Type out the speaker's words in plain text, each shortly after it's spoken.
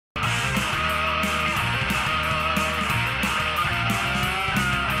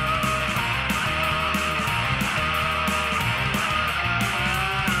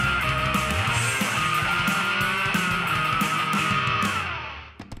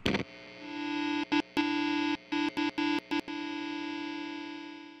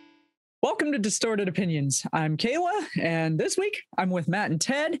Welcome to Distorted Opinions. I'm Kayla, and this week I'm with Matt and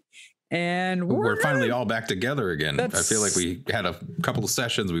Ted, and we're finally all back together again. I feel like we had a couple of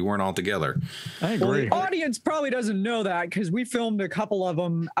sessions we weren't all together. I agree. Well, the audience probably doesn't know that because we filmed a couple of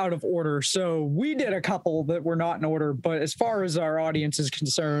them out of order. So we did a couple that were not in order, but as far as our audience is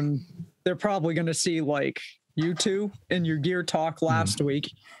concerned, they're probably going to see like you two in your gear talk last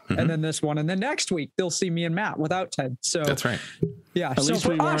week, and then this one, and then next week they'll see me and Matt without Ted. So that's right. Yeah. At so least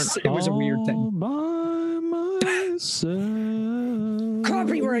for we us, weren't it was a weird thing. by myself.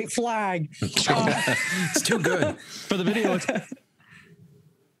 Copyright flag. It's too good For the video, it's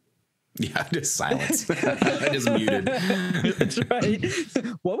yeah, just silence. I just muted. That's right.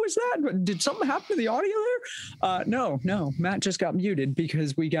 What was that? Did something happen to the audio there? No. Matt just got muted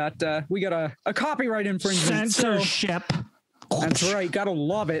because we got a copyright infringement. censorship. That's right. Gotta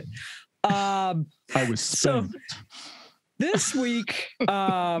love it. I was spanked. This week, we're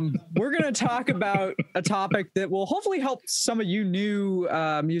going to talk about a topic that will hopefully help some of you new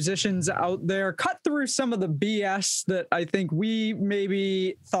musicians out there cut through some of the BS that I think we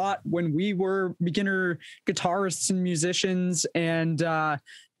maybe thought when we were beginner guitarists and musicians. And we're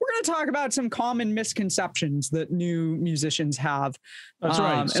going to talk about some common misconceptions that new musicians have. That's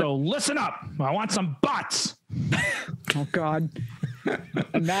right. So listen up. I want some butts. Oh, God.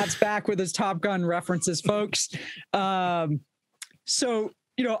 And Matt's back with his Top Gun references, folks. So,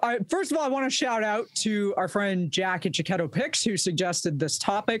 first of all, I want to shout out to our friend Jack at Chiquetto Picks who suggested this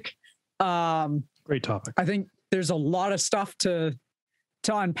topic. Great topic. I think there's a lot of stuff to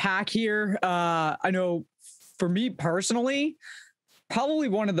unpack here. I know for me personally, probably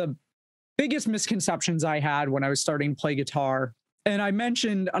one of the biggest misconceptions I had when I was starting to play guitar. And I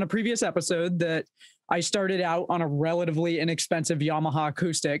mentioned on a previous episode that I started out on a relatively inexpensive Yamaha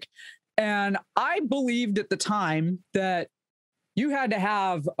acoustic. And I believed at the time that you had to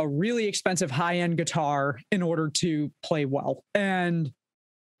have a really expensive high-end guitar in order to play well. And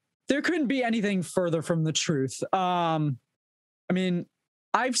there couldn't be anything further from the truth. I mean,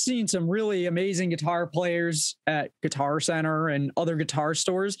 I've seen some really amazing guitar players at Guitar Center and other guitar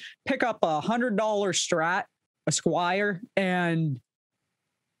stores pick up $100 Strat, a Squire, and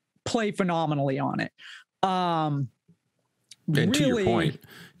play phenomenally on it. And really,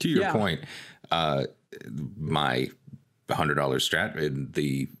 to your point, my $100 Strat and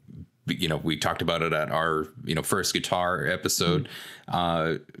we talked about it at our first guitar episode.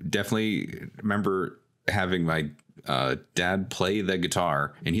 Definitely remember having my dad play the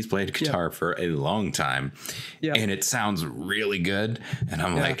guitar, and he's played guitar for a long time, and it sounds really good. And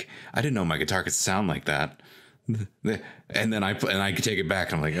I'm like, I didn't know my guitar could sound like that. And then I could take it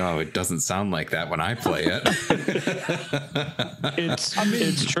back, and I'm like, oh, it doesn't sound like that when I play it.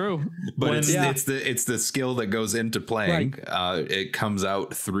 It's true, but it's the skill that goes into playing. Right. It comes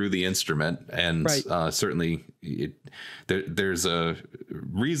out through the instrument, and certainly there's a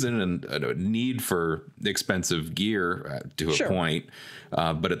reason and a need for expensive gear to a point,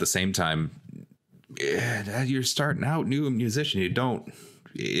 but at the same time, you're starting out new musician.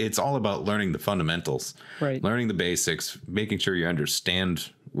 It's all about learning the fundamentals, learning the basics, making sure you understand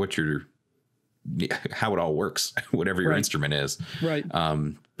how it all works, whatever your instrument is. Right.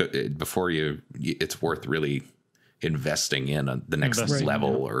 But before it's worth really investing in the next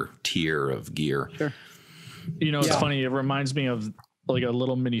level or tier of gear. Sure. It's funny. It reminds me of like a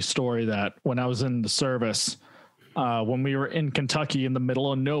little mini story that when I was in the service, when we were in Kentucky in the middle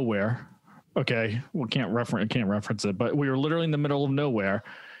of nowhere. Okay, well, can't reference it, but we were literally in the middle of nowhere,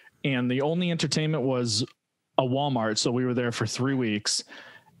 and the only entertainment was a Walmart. So we were there for 3 weeks,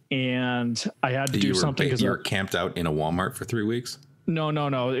 and I had to do something because you were camped out in a Walmart for 3 weeks. No.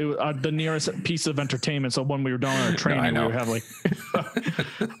 It was the nearest piece of entertainment. So when we were done our training, we would have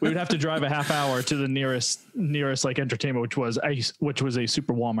we would have to drive a half hour to the nearest like entertainment, which was a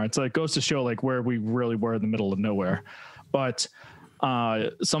super Walmart. So it goes to show like where we really were in the middle of nowhere, but.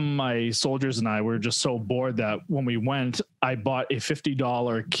 Some of my soldiers and I were just so bored that when we went, I bought a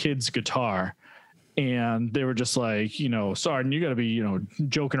 $50 kids guitar, and they were just like, Sergeant, you got to be,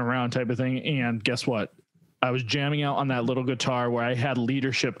 joking around type of thing. And guess what? I was jamming out on that little guitar where I had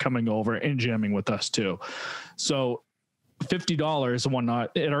leadership coming over and jamming with us too. So $50 and whatnot,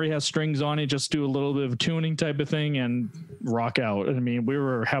 it already has strings on it. Just do a little bit of tuning type of thing and rock out. I mean, we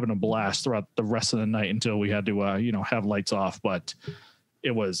were having a blast throughout the rest of the night until we had to, have lights off. But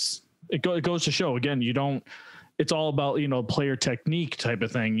it goes to show again, it's all about, player technique type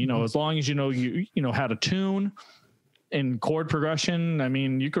of thing. As long as you know how to tune and chord progression. I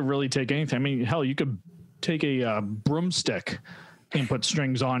mean, you could really take anything. I mean, hell, you could take a broomstick and put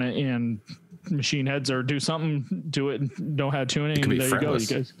strings on it and machine heads or do something to it and know how to tune it. And there you go. You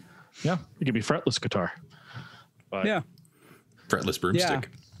guys, Yeah, it could be fretless guitar. But yeah. Fretless broomstick.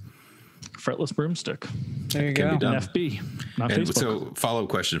 Fretless broomstick. There you go. An FB, not and Facebook. So, follow-up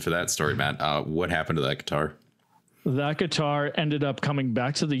question for that story, Matt. What happened to that guitar? That guitar ended up coming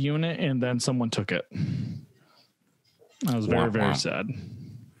back to the unit, and then someone took it. I was very sad.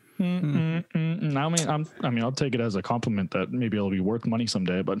 I mean, I'll take it as a compliment that maybe it'll be worth money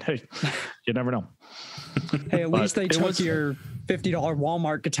someday. But hey, you never know. Hey, at least they took your $50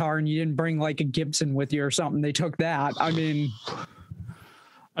 Walmart guitar, and you didn't bring like a Gibson with you or something. They took that. I mean,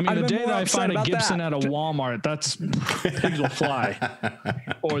 the day that I find a Gibson at a Walmart, that's pigs will fly,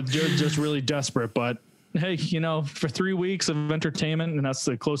 or you're just really desperate. But hey, for 3 weeks of entertainment, and that's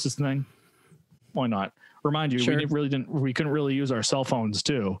the closest thing. Why not? Remind you, sure. we couldn't really use our cell phones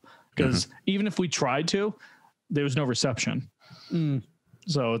too, because even if we tried to, there was no reception.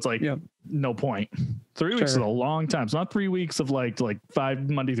 So it's like no point. 3 weeks is a long time. It's not 3 weeks of like 5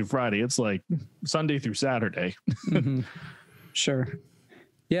 Monday through Friday. It's like Sunday through Saturday. Sure.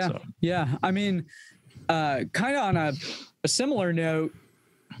 Yeah. So. Yeah. I mean, kind of on a similar note.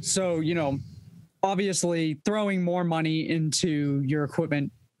 So, obviously throwing more money into your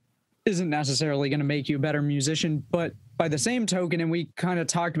equipment isn't necessarily going to make you a better musician, but by the same token, and we kind of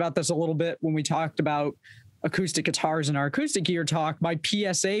talked about this a little bit when we talked about acoustic guitars in our acoustic gear talk, my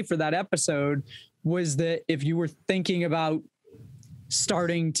PSA for that episode was that if you were thinking about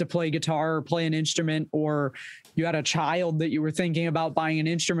starting to play guitar or play an instrument, or you had a child that you were thinking about buying an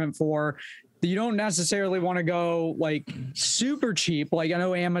instrument for, you don't necessarily want to go like super cheap. Like I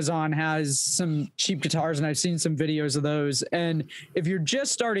know Amazon has some cheap guitars and I've seen some videos of those. And if you're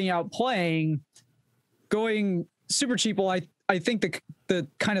just starting out playing, going super cheap, well, I think the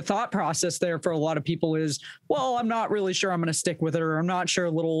kind of thought process there for a lot of people is, well, I'm not really sure I'm going to stick with it, or I'm not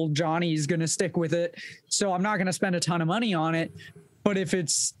sure little Johnny's going to stick with it, so I'm not going to spend a ton of money on it. But if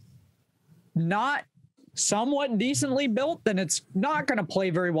it's not somewhat decently built, then it's not going to play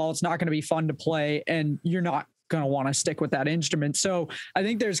very well. It's not going to be fun to play, and you're not going to want to stick with that instrument. So I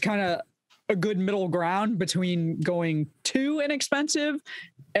think there's kind of a good middle ground between going too inexpensive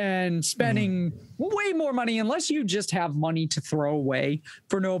and spending way more money, unless you just have money to throw away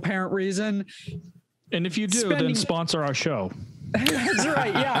for no apparent reason. And if you do, then sponsor our show. That's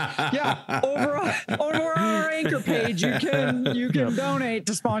right. Yeah. Over our Anchor page, you can donate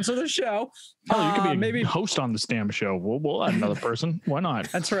to sponsor the show. Oh, you could be maybe host on the Stam show. We'll add another person. Why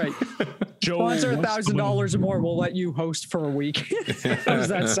not? That's right. Sponsor $1,000 or more. We'll let you host for a week. How does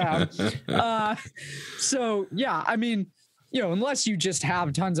that sound? So yeah, I mean, unless you just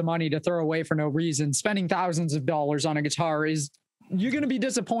have tons of money to throw away for no reason, spending thousands of dollars on a guitar you're going to be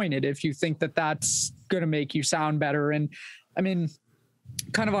disappointed if you think that that's going to make you sound better. And I mean,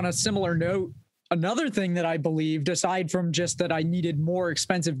 kind of on a similar note, another thing that I believed, aside from just that I needed more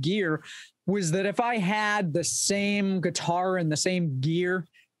expensive gear, was that if I had the same guitar and the same gear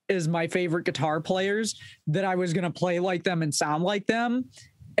as my favorite guitar players, that I was going to play like them and sound like them.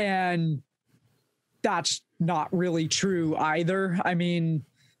 And that's not really true either. I mean,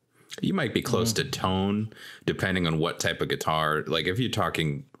 you might be close to tone depending on what type of guitar. Like if you're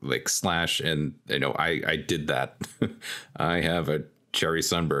talking like Slash, and I did that. I have a Cherry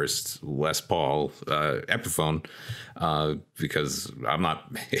Sunburst Les Paul Epiphone because I'm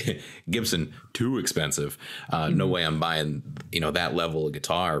not Gibson too expensive. No way I'm buying that level of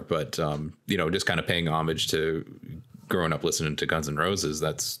guitar, but just kind of paying homage to growing up listening to Guns N' Roses.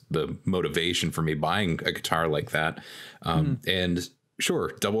 That's the motivation for me buying a guitar like that. And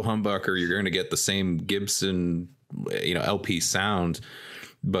sure, double humbucker, you're going to get the same Gibson, LP sound,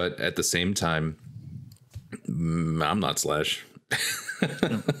 but at the same time, I'm not Slash.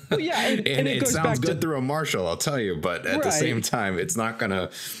 Well, yeah, and it sounds good through a Marshall, I'll tell you, but at the same time, it's not going to,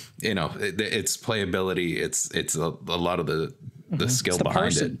 it's playability. It's a lot of the skill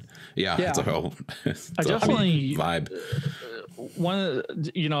behind it. Yeah, it's a whole vibe. One,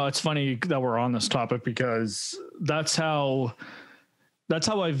 it's funny that we're on this topic because that's how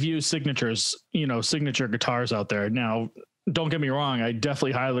I view signatures, signature guitars out there. Now, don't get me wrong. I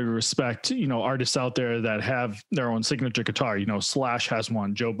definitely highly respect, artists out there that have their own signature guitar. Slash has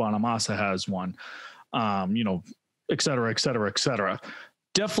one, Joe Bonamassa has one, et cetera, et cetera, et cetera.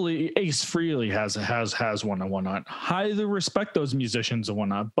 Definitely Ace Frehley has one and whatnot. Highly respect those musicians and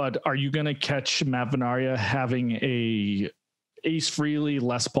whatnot. But are you going to catch Matt Venaria having a Ace Frehley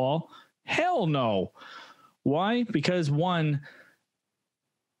Les Paul? Hell no. Why? Because one,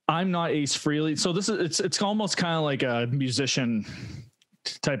 I'm not Ace Frehley. So it's almost kind of like a musician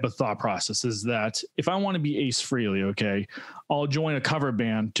type of thought process, is that if I want to be Ace Frehley, okay, I'll join a cover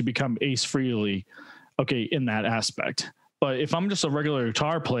band to become Ace Frehley, okay, in that aspect. But if I'm just a regular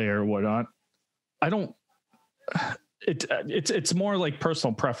guitar player or whatnot, I don't. It's more like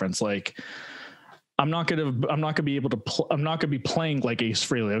personal preference. Like I'm not gonna be playing like Ace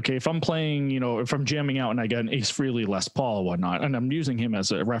Frehley. Okay, if I'm playing, if I'm jamming out and I get an Ace Frehley Les Paul or whatnot, and I'm using him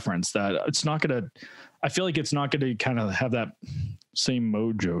as a reference, that it's not gonna. I feel like it's not gonna kind of have that same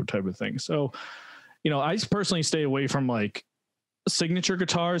mojo type of thing. So, I personally stay away from like signature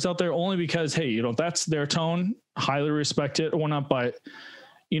guitars out there only because, hey, that's their tone. Highly respect it or whatnot, but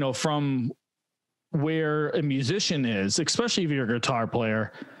from where a musician is, especially if you're a guitar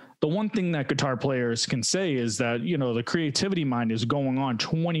player, the one thing that guitar players can say is that, the creativity mind is going on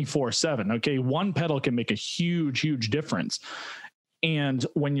 24/7. Okay. One pedal can make a huge, huge difference. And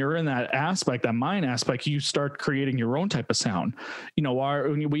when you're in that aspect, that mind aspect, you start creating your own type of sound.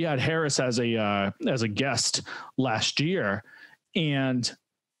 We had Harris as a guest last year, and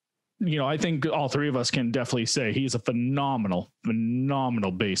I think all three of us can definitely say he's a phenomenal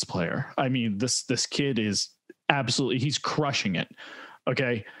bass player. I mean, this kid is absolutely, he's crushing it.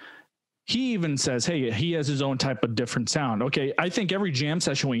 Okay. He even says, hey, he has his own type of different sound. Okay. I think every jam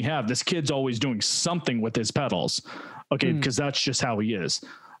session we have, this kid's always doing something with his pedals. Okay. Because that's just how he is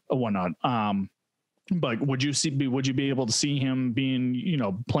or whatnot. But would you be able to see him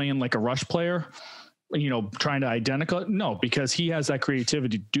being, playing like a Rush player? Trying to identical? No, because he has that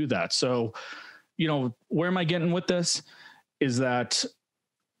creativity to do that. So, where am I getting with this is that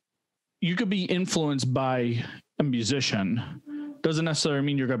you could be influenced by a musician. Doesn't necessarily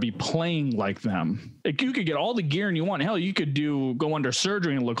mean you're going to be playing like them. Like, you could get all the gear and you want. Hell, you could go under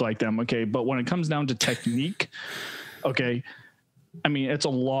surgery and look like them. Okay. But when it comes down to technique, okay, I mean, it's a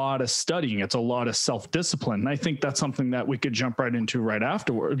lot of studying. It's a lot of self-discipline. And I think that's something that we could jump right into right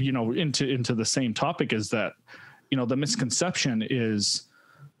afterward, into the same topic, is that, the misconception is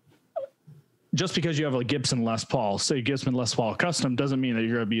just because you have a Gibson Les Paul, say Gibson Les Paul custom, doesn't mean that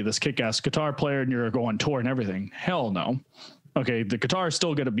you're going to be this kick-ass guitar player and you're going to go on tour and everything. Hell no. Okay. The guitar is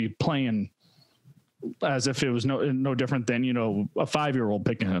still going to be playing as if it was no different than, a 5-year-old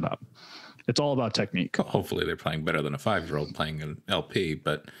picking it up. It's all about technique. Hopefully they're playing better than a 5-year-old playing an LP,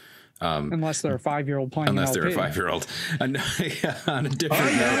 but unless they're a 5-year-old playing unless an they're LP. a 5-year-old. And on a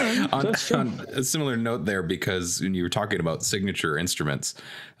different note, on a similar note there, because when you were talking about signature instruments,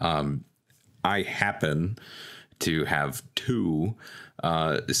 I happen to have 2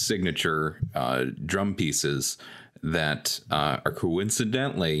 signature drum pieces that are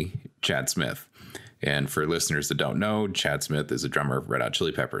coincidentally Chad Smith. And for listeners that don't know, Chad Smith is a drummer of Red Hot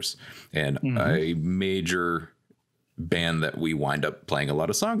Chili Peppers, and a major band that we wind up playing a lot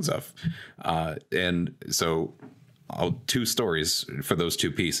of songs of. And so 2 stories for those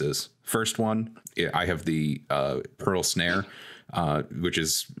 2 pieces. First one, I have the Pearl snare, which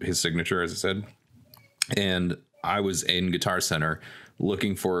is his signature, as I said. And I was in Guitar Center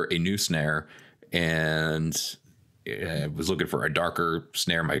looking for a new snare, and I was looking for a darker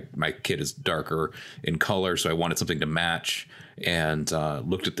snare. My kit is darker in color, so I wanted something to match, and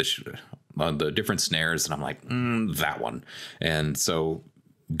looked at the different snares, and I'm like, that one. And so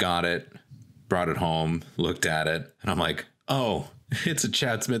got it, brought it home, looked at it, and I'm like, oh, it's a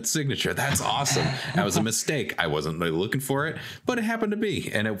Chad Smith signature. That's awesome. That was a mistake. I wasn't really looking for it, but it happened to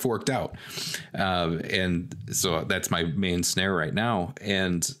be, and it worked out. And so that's my main snare right now.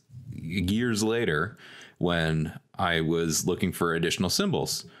 And years later, when I was looking for additional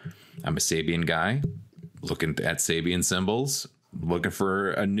cymbals, I'm a Sabian guy, looking at Sabian cymbals, looking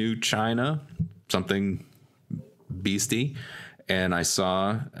for a new China, something beastie, and I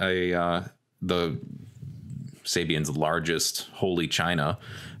saw the Sabian's largest holy China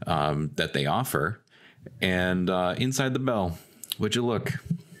that they offer, and inside the bell, would you look,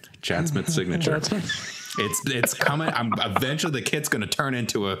 Chad Smith signature. It's coming. Eventually the kit's going to turn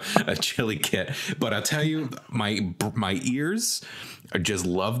into a chili kit. But I'll tell you, my ears just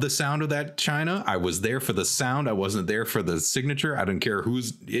love the sound of that China. I was there for the sound. I wasn't there for the signature. I didn't care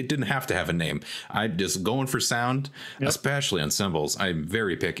it didn't have to have a name. I just going for sound, especially on cymbals. I'm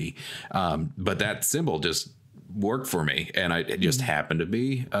very picky. But that cymbal just worked for me, and it just happened to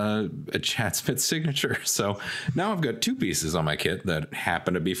be a Chad Smith signature. So now I've got 2 pieces on my kit that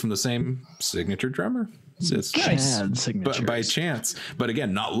happen to be from the same signature drummer. It's nice, but by chance. But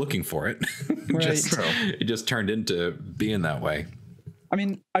again, not looking for it. It just turned into being that way. I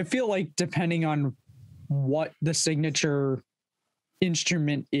mean, I feel like depending on what the signature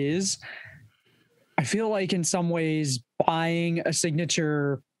instrument is, I feel like in some ways buying a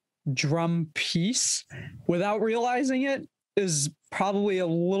signature drum piece without realizing it is probably a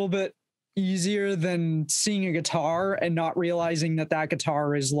little bit easier than seeing a guitar and not realizing that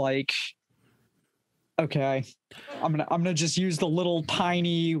guitar is like Okay. I'm gonna just use the little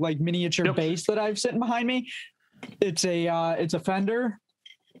tiny like miniature bass that I've sitting behind me. It's a Fender.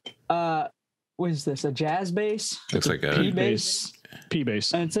 What is this? A jazz bass? Looks like a P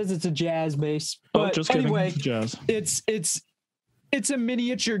bass. And it says it's a jazz bass. But just anyway, kidding. Jazz. It's a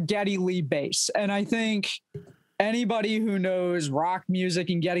miniature Geddy Lee bass. And I think anybody who knows rock music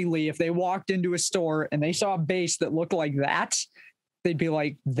and Geddy Lee, if they walked into a store and they saw a bass that looked like that, they'd be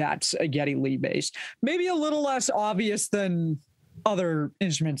like, that's a Geddy Lee bass. Maybe a little less obvious than other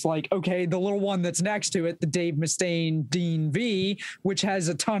instruments. Like, okay, the little one that's next to it, the Dave Mustaine Dean V, which has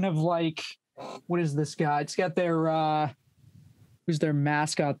a ton of like, what is this guy? It's got their, who's their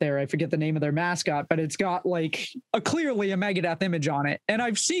mascot there? I forget the name of their mascot, but it's got like clearly a Megadeth image on it. And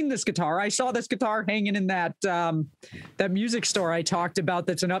I've seen this guitar. I saw this guitar hanging in that music store I talked about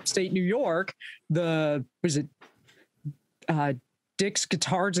that's in upstate New York. Dick's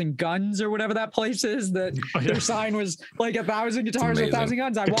Guitars and Guns or whatever that place is, that their sign was like 1,000 guitars or 1,000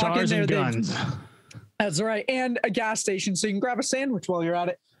 guns. I walk in there. Guns. That's right. And a gas station so you can grab a sandwich while you're at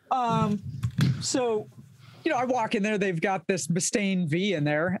it. So, I walk in there, they've got this Mustaine V in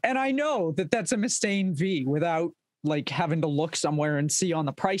there, and I know that that's a Mustaine V without like having to look somewhere and see on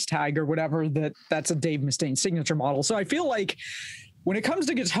the price tag or whatever that that's a Dave Mustaine signature model. So I feel like when it comes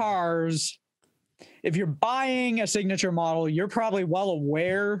to guitars, if you're buying a signature model, you're probably well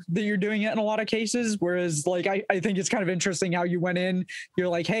aware that you're doing it in a lot of cases. Whereas like, I think it's kind of interesting how you went in, you're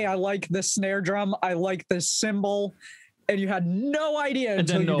like, hey, I like this snare drum. I like this cymbal. And you had no idea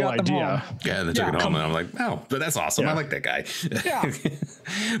until you got them home. Yeah, they took it home and I'm like, oh, but that's awesome. I like that guy. Yeah.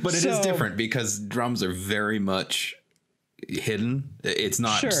 But it is different because drums are very much hidden. It's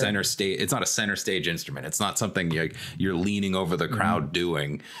not center stage. It's not a center stage instrument. It's not something you're leaning over the crowd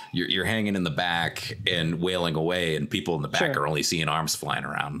doing. You're hanging in the back and wailing away, and people in the back are only seeing arms flying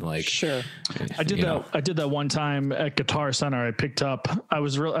around. Like, I did that one time at Guitar Center. I picked up. I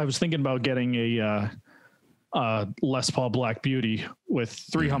was thinking about getting a Les Paul Black Beauty with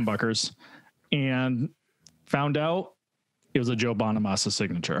 3 humbuckers, and found out it was a Joe Bonamassa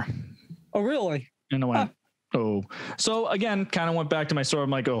signature. Oh, really? And I went, oh. So again, kind of went back to my store. I'm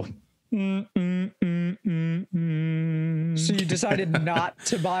like, oh. So you decided not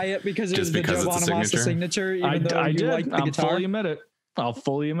to buy it because it was the Joe Bonamassa signature, even though you did. liked the guitar? I'll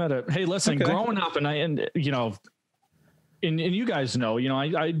fully admit it. Hey, listen, growing up, and you guys know,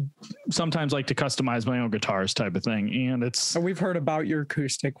 I sometimes like to customize my own guitars type of thing. And it's... we've heard about your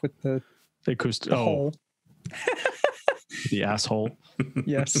acoustic with the acoustic hole. The asshole.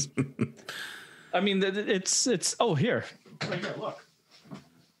 Yes. I mean, it's, oh, here. Right here, look.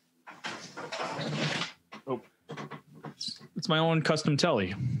 Oh. It's my own custom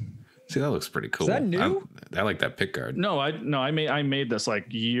telly. See, that looks pretty cool. Is that new? I like that pick guard. No, I made this like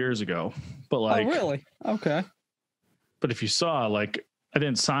years ago, but like... Oh, really? Okay. But if you saw, like, I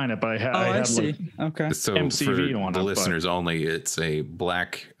didn't sign it, but I see. Like, okay. So MCV for the listeners only, it's a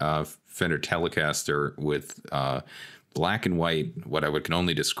black Fender Telecaster with black and white, what I can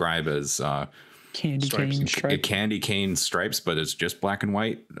only describe as candy cane stripes, but it's just black and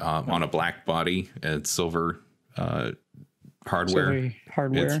white on a black body and silver hardware.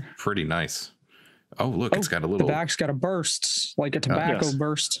 It's pretty nice. Oh, look, it's got a little... The back's got a burst, like a tobacco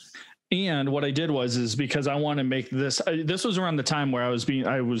burst. And what I did was because I want to make this, this was around the time where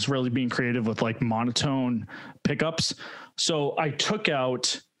I was really being creative with like monotone pickups. So I took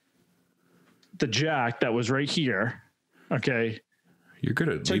out the jack that was right here. Okay. You're good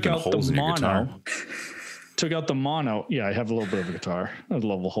at leaving holes in your guitar. Took out the mono. Yeah, I have a little bit of a guitar, a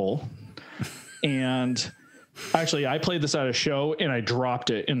little hole. And actually I played this at a show and I dropped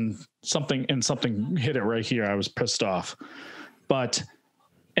it and something hit it right here. I was pissed off. But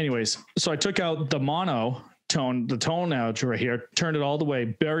anyways, so I took out the mono tone, the tone out right here, turned it all the way,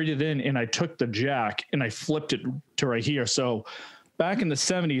 buried it in, and I took the jack and I flipped it to right here. So back in the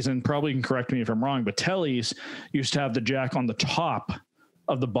 70s, and probably can correct me if I'm wrong, but Tellys used to have the jack on the top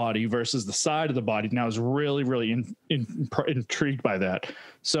of the body versus the side of the body. And I was really, really intrigued by that.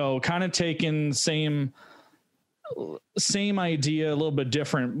 So kind of taking same idea, a little bit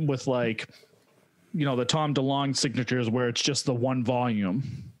different with like, the Tom DeLonge signatures where it's just the one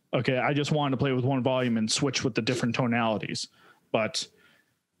volume. Okay. I just wanted to play with one volume and switch with the different tonalities, but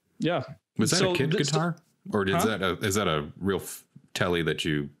yeah. Was that a kit guitar or is that a real telly that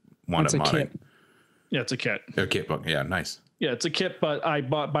you want to mod? Yeah, it's a kit. A kit book. Yeah. Nice. Yeah. It's a kit, but I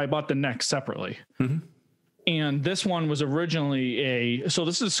bought the neck separately. Mm-hmm. And this one was originally so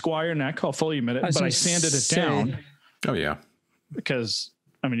this is Squire neck. I'll fully admit it, but I sanded it down. Oh yeah. Because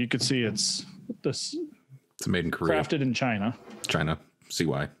you could see it's made in Korea. Crafted in China. See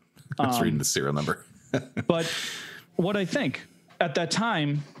why. I was reading the serial number. But what I think at that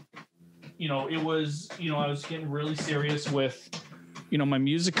time, it was, I was getting really serious with, my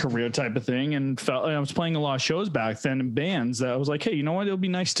music career type of thing, and felt I was playing a lot of shows back then in bands that I was like, hey, you know what? It'll be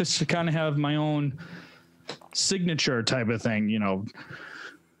nice to kind of have my own signature type of thing,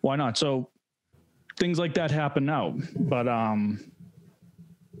 why not? So things like that happen now, but,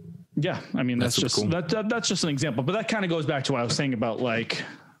 yeah, I mean, that's just, cool. That's just an example, but that kind of goes back to what I was saying about, like,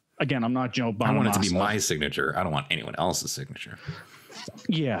 again, I'm not Joe Bonamassa. I want it to be my signature. I don't want anyone else's signature.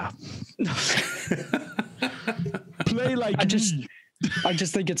 Yeah. Play like I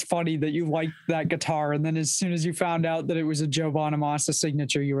just think it's funny that you liked that guitar, and then as soon as you found out that it was a Joe Bonamassa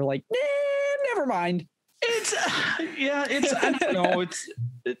signature, you were like, never mind. I don't know.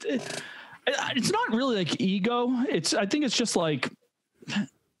 It's not really like ego. I think it's just like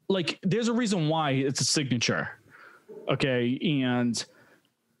there's a reason why it's a signature. Okay. And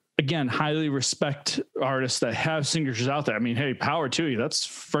again, highly respect artists that have signatures out there. I mean, hey, power to you. That's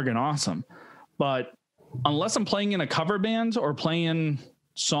friggin' awesome. But unless I'm playing in a cover band or playing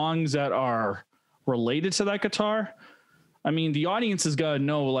songs that are related to that guitar, I mean, the audience has got to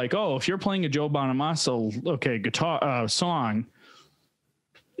know, like, oh, if you're playing a Joe Bonamassa, guitar song,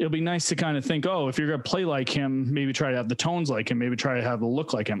 it'll be nice to kind of think, oh, if you're going to play like him, maybe try to have the tones like him, maybe try to have the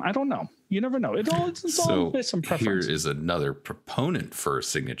look like him. I don't know. You never know. It's all based on preference. Here is another proponent for a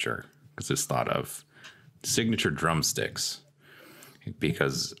signature, because it's thought of signature drumsticks.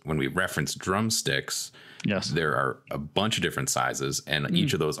 Because when we reference drumsticks, yes, there are a bunch of different sizes, and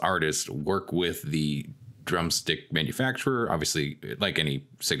each of those artists work with the drumstick manufacturer. Obviously, like any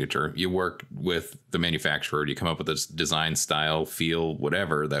signature, you work with the manufacturer, you come up with this design, style, feel,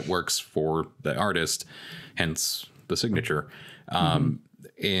 whatever that works for the artist, hence the signature.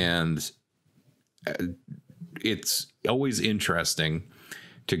 And it's always interesting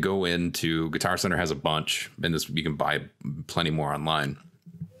to go into Guitar Center has a bunch, and this you can buy plenty more online,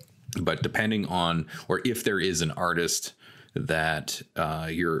 but depending on, or if there is an artist that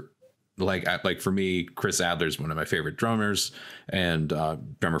you're like for me, Chris Adler's one of my favorite drummers, and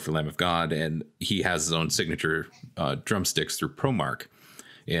drummer for Lamb of God, and he has his own signature drumsticks through ProMark.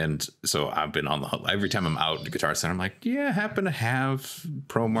 And so I've been on the hunt. Every time I'm out at the Guitar Center, I'm like, yeah, I happen to have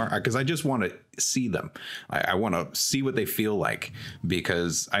ProMark, because I just want to see them. I want to see what they feel like,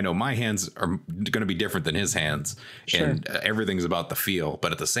 because I know my hands are going to be different than his hands. Sure. And everything's about the feel.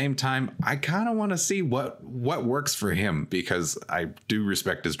 But at the same time, I kind of want to see what works for him, because I do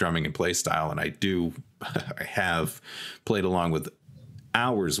respect his drumming and play style. And I have played along with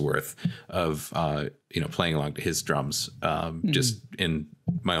hours worth of playing along to his drums just in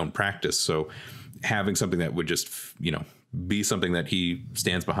my own practice. So having something that would just be something that he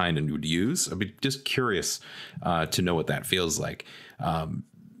stands behind and would use, I'd be just curious to know what that feels like.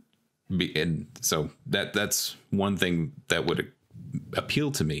 And so that's one thing that would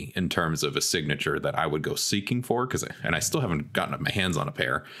appeal to me in terms of a signature that I would go seeking for, and I still haven't gotten my hands on a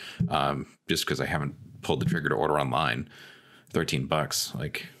pair, just because I haven't pulled the trigger to order online. $13,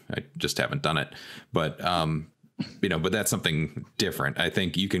 like I just haven't done it. But but that's something different. I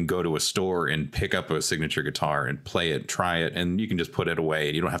think you can go to a store and pick up a signature guitar and play it, try it, and you can just put it away,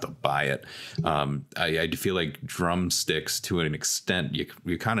 and you don't have to buy it. I feel like drumsticks, to an extent,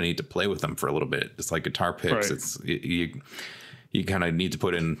 you kind of need to play with them for a little bit. It's like guitar picks. Right. You kind of need to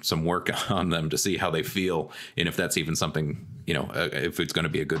put in some work on them to see how they feel, and if that's even something, if it's going to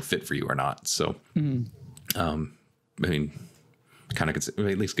be a good fit for you or not. So, I mean, kind of,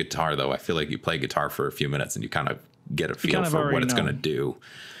 at least guitar though, I feel like you play guitar for a few minutes and you kind of get a feel for what it's going to do.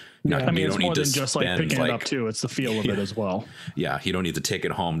 Yeah. I mean, it's more than just like picking it up too. It's the feel of it as well. Yeah. You don't need to take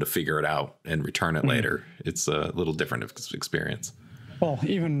it home to figure it out and return it later. It's a little different experience. Well,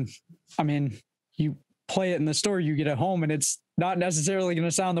 you play it in the store, you get it home, and it's not necessarily going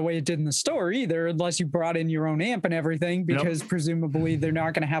to sound the way it did in the store either, unless you brought in your own amp and everything, because presumably they're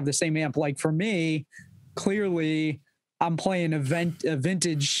not going to have the same amp. Like for me, clearly I'm playing a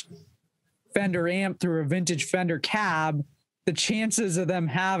vintage Fender amp through a vintage Fender cab. The chances of them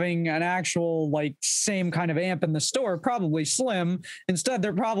having an actual same kind of amp in the store are probably slim. Instead,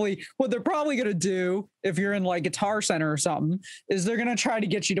 what they're probably going to do, if you're in Guitar Center or something, is they're going to try to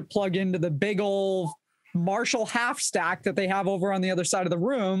get you to plug into the big old Marshall half stack that they have over on the other side of the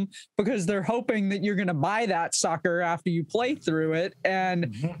room, because they're hoping that you're going to buy that sucker after you play through it.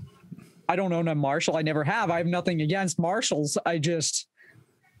 And I don't own a Marshall. I never have. I have nothing against Marshalls. I just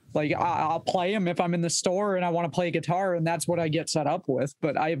I'll play them if I'm in the store and I want to play guitar, and that's what I get set up with.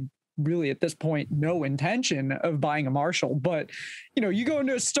 But I have really at this point no intention of buying a Marshall. But you go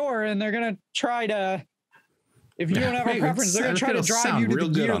into a store and they're going to try to if you don't have a preference, they're going to try to drive you to the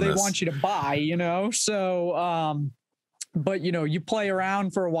gear they want you to buy, you know? So, but you know, you play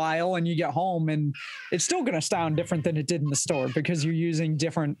around for a while and you get home and it's still going to sound different than it did in the store because you're using a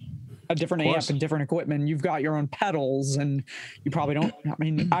different amp and different equipment. You've got your own pedals and you probably don't, I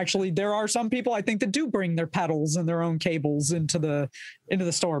mean, actually there are some people I think that do bring their pedals and their own cables into the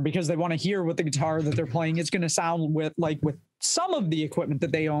store because they want to hear what the guitar that they're playing is going to sound with some of the equipment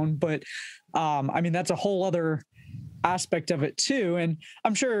that they own. But, I mean, that's a whole other aspect of it too. And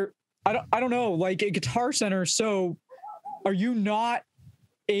I'm sure, I don't know, like a Guitar Center. So are you not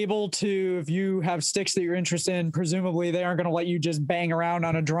able to, if you have sticks that you're interested in, presumably they aren't going to let you just bang around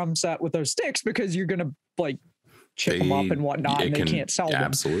on a drum set with those sticks because you're going to like chip them up and whatnot and they can't sell them.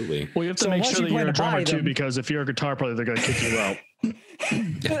 Absolutely. Well, you have to make sure that you're a drummer too, because if you're a guitar player, they're going to kick you out.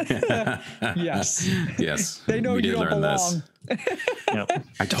 Yes. Yes. They know you don't belong. Yep.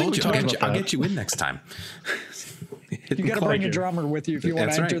 I told you, I'll get you in next time. You got to bring a drummer with you if you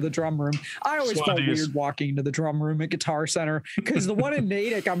want to enter the drum room. I always felt weird walking into the drum room at Guitar Center because the one in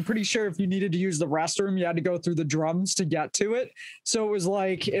Natick, I'm pretty sure if you needed to use the restroom, you had to go through the drums to get to it. So it was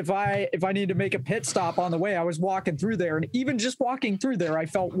like if I needed to make a pit stop on the way, I was walking through there, and even just walking through there, I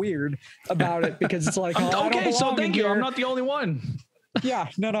felt weird about it because it's like, okay, so thank you. I'm not the only one. Yeah,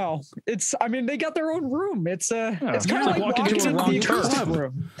 no. I mean, they got their own room. It's kind of like walking into a wrong acoustic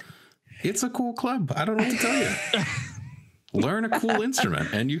room. It's a cool club. I don't know what to tell you. Learn a cool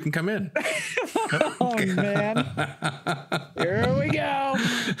instrument and you can come in. Oh, man. Here we go.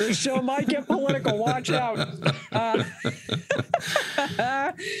 This show might get political. Watch out.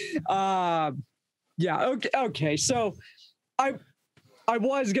 Yeah. Okay. So I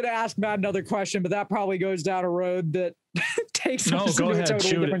was going to ask Matt another question, but that probably goes down a road that takes us into a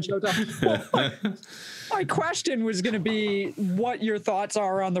totally different show topic. My question was going to be what your thoughts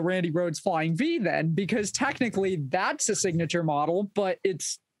are on the Randy Rhoads Flying V then, because technically that's a signature model, but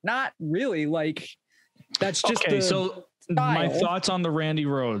it's not really like that's just okay. So my thoughts on the Randy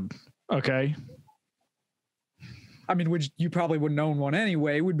Rhoads. Okay. I mean, you probably wouldn't own one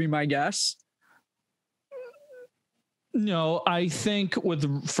anyway, would be my guess. No, I think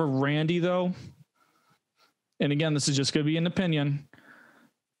for Randy though, and again, this is just going to be an opinion.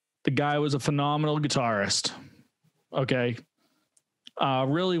 The guy was a phenomenal guitarist. Okay.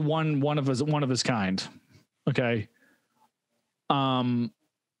 Really one of his kind. Okay. But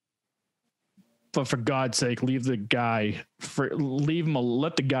for God's sake, let the guy friggin'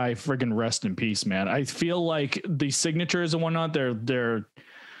 rest in peace, man. I feel like the signatures and whatnot, they're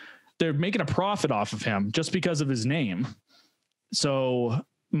making a profit off of him just because of his name. So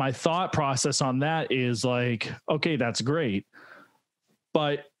my thought process on that is like, okay, that's great.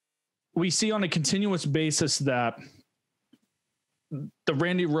 But we see on a continuous basis that the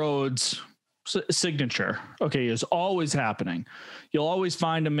Randy Rhoads signature, okay, is always happening. You'll always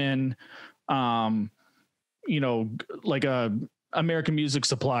find them in, like a American Music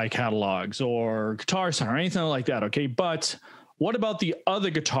Supply catalogs or Guitar Center or anything like that. Okay. But what about the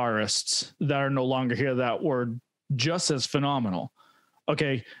other guitarists that are no longer here that were just as phenomenal?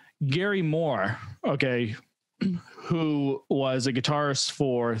 Okay. Gary Moore, okay, who was a guitarist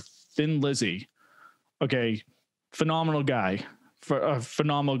for Thin Lizzy. Okay. Phenomenal guy, for a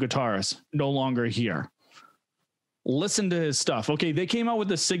phenomenal guitarist, no longer here. Listen to his stuff. Okay. They came out with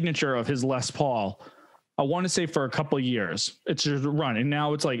the signature of his Les Paul. I want to say for a couple of years, it's just a run. And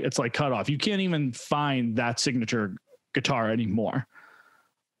now it's like cut off. You can't even find that signature guitar anymore.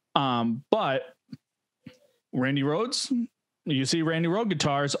 But Randy Rhoads, you see Randy Rhoads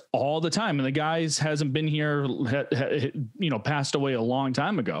guitars all the time, and the guys hasn't been here, passed away a long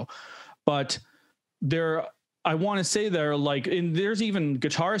time ago. But I want to say there's even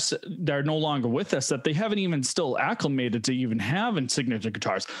guitarists that are no longer with us that they haven't even still acclimated to even having signature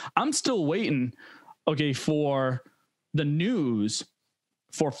guitars. I'm still waiting, okay, for the news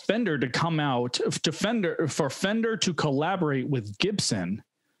for Fender to come out, for Fender to collaborate with Gibson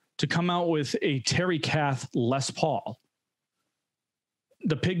to come out with a Terry Kath Les Paul.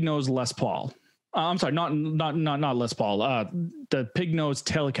 The pig nose Les Paul. I'm sorry, not Les Paul. The pig nose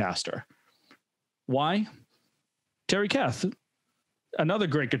Telecaster. Why? Terry Kath, another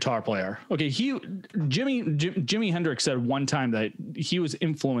great guitar player. Okay, Jimi Hendrix said one time that he was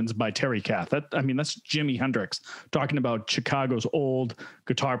influenced by Terry Kath. That's Jimi Hendrix talking about Chicago's old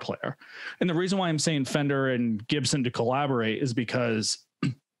guitar player. And the reason why I'm saying Fender and Gibson to collaborate is because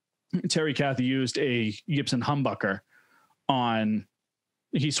Terry Kath used a Gibson humbucker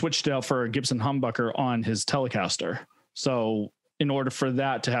he switched it out for a Gibson humbucker on his Telecaster. So in order for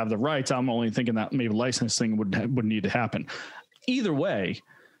that to have the rights, I'm only thinking that maybe licensing would need to happen. Either way,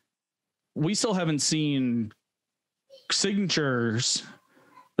 we still haven't seen signature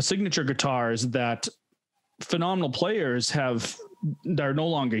guitars that phenomenal players have that are no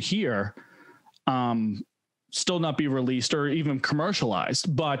longer here, still not be released or even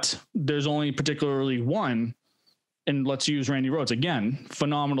commercialized, but there's only particularly one. And let's use Randy Rhoads again,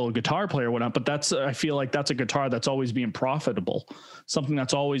 phenomenal guitar player, whatnot. But I feel like that's a guitar that's always being profitable, something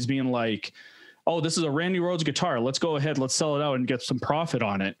that's always being like, oh, this is a Randy Rhoads guitar. Let's go ahead, let's sell it out and get some profit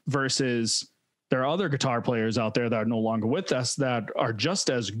on it. Versus there are other guitar players out there that are no longer with us that are just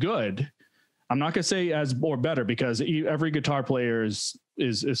as good. I'm not gonna say as or better because every guitar player is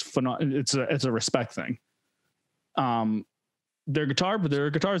phenomenal. It's a respect thing. There are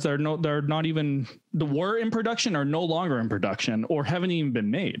guitars that are not even were in production or no longer in production or haven't even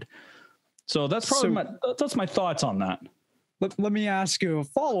been made. So that's probably that's my thoughts on that. Let me ask you a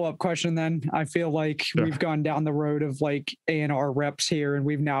follow-up question then. I feel like we've gone down the road of like A&R reps here and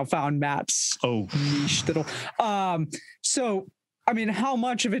we've now found Matt's niche little. So I mean, how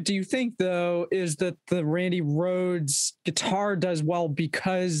much of it do you think, though, is that the Randy Rhoads guitar does well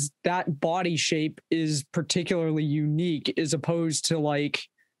because that body shape is particularly unique as opposed to like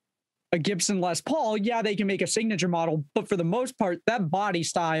a Gibson Les Paul? Yeah, they can make a signature model, but for the most part, that body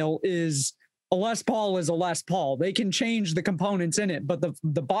style is a Les Paul is a Les Paul. They can change the components in it, but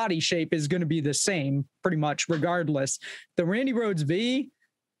the body shape is going to be the same pretty much regardless. The Randy Rhoads V,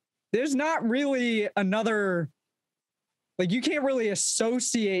 there's not really another... Like you can't really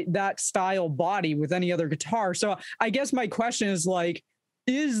associate that style body with any other guitar. So I guess my question is like,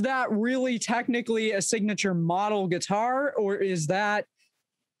 is that really technically a signature model guitar, or is that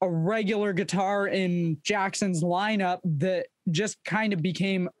a regular guitar in Jackson's lineup that just kind of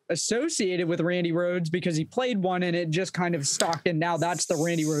became associated with Randy Rhoads because he played one and it just kind of stuck, and now that's the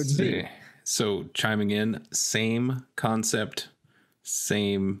Randy Rhoads V? So chiming in, same concept,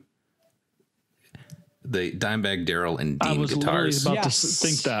 same... The Dimebag Darrell and Dean guitars. I was about to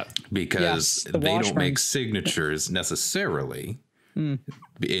think that. Because they don't make signatures necessarily.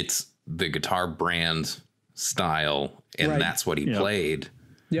 It's the guitar brand style, and that's what he played.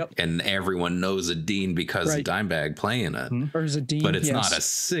 Yep. And everyone knows a Dean because of Dimebag playing it. Or is a Dean, but it's not a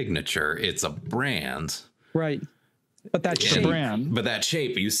signature, it's a brand. Right. But that shape, but that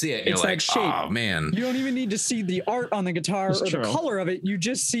shape, you see it, and it's you're like, shape. Oh man. You don't even need to see the art on the guitar the color of it. You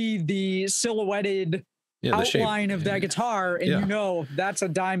just see the silhouetted outline of that guitar, and you know that's a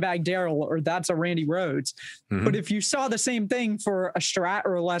Dimebag Darrell or that's a Randy Rhoads. But if you saw the same thing for a Strat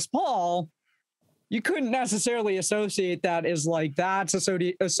or a Les Paul, you couldn't necessarily associate that as like that's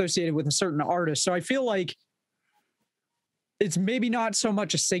associated with a certain artist. So I feel like it's maybe not so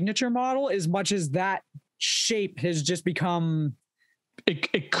much a signature model as much as that shape has just become...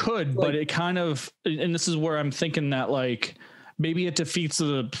 It could, like, but it kind of, and this is where I'm thinking that like maybe it defeats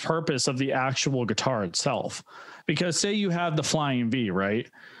the purpose of the actual guitar itself. Because say you have the Flying V, right?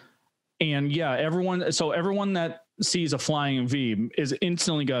 And everyone that sees a Flying V is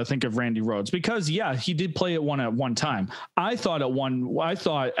instantly got to think of Randy Rhoads because he did play it at one time. I thought at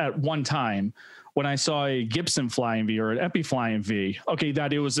one time when I saw a Gibson Flying V or an Epi Flying V,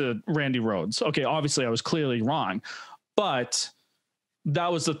 that it was a Randy Rhoads. Okay, obviously I was clearly wrong, but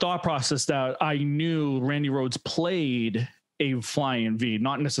that was the thought process that I knew Randy Rhoads played a Flying V,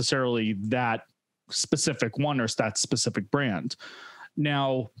 not necessarily that specific one or that specific brand.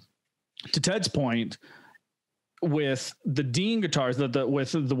 Now, to Ted's point, with the Dean guitars,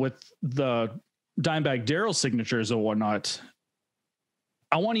 with the Dimebag Darrell signatures or whatnot,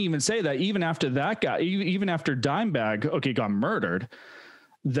 I want to even say that even after Dimebag got murdered,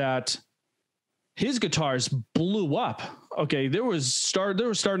 that his guitars blew up. Okay, they were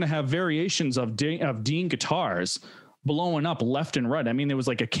starting to have variations of Dean guitars blowing up left and right. I mean, there was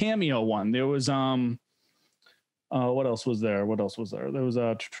like a cameo one. There was what else was there? There was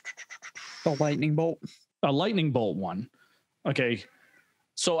a lightning bolt. A lightning bolt one. Okay,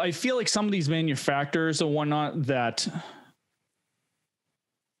 so I feel like some of these manufacturers and whatnot that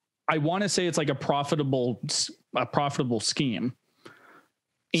I want to say it's like a profitable scheme,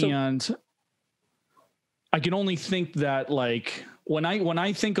 and I can only think that like when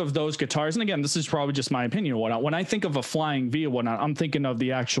I think of those guitars, and again, this is probably just my opinion or whatnot. When I think of a Flying V or whatnot, I'm thinking of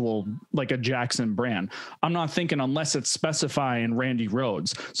the actual like a Jackson brand. I'm not thinking unless it's specifying Randy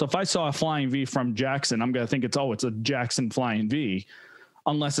Rhoads. So if I saw a Flying V from Jackson, I'm gonna think it's a Jackson Flying V,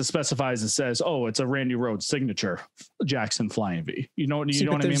 unless it specifies and says, it's a Randy Rhoads signature Jackson Flying V. You know what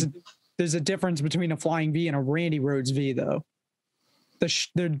I mean? There's a difference between a Flying V and a Randy Rhoads V, though.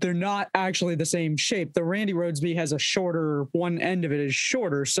 They're not actually the same shape. The Randy Rhoads V has a shorter, one end of it is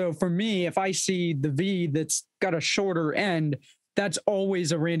shorter. So for me, if I see the V that's got a shorter end, that's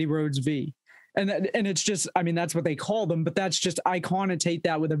always a Randy Rhoads V. And it's just, I mean, that's what they call them, but that's just, I connotate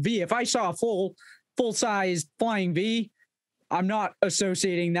that with a V. If I saw a full-size flying V, I'm not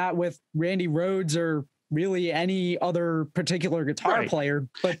associating that with Randy Rhoads or really any other particular guitar player,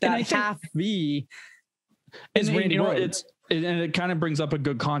 but that half V is Randy Rhoads. And it kind of brings up a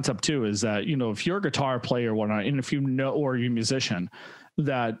good concept too, is that, you know, if you're a guitar player or whatnot, and if you know, or you're a musician,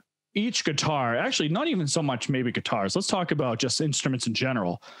 that each guitar, actually not even so much maybe guitars, let's talk about just instruments in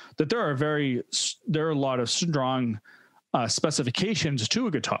general, that there are a lot of strong specifications to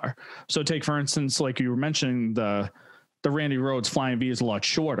a guitar. So take, for instance, like you were mentioning, the Randy Rhoads Flying V is a lot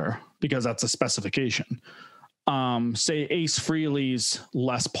shorter because that's a specification. Say Ace Frehley's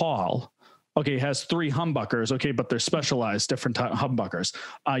Les Paul, okay, has 3 humbuckers, okay, but they're specialized different humbuckers.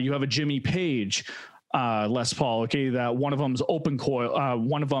 You have a Jimmy Page Les Paul, okay, that one of them is open coil,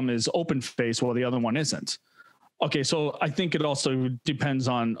 one of them is open face, while the other one isn't. Okay, so I think it also depends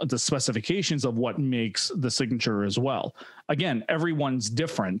on the specifications of what makes the signature as well. Again, everyone's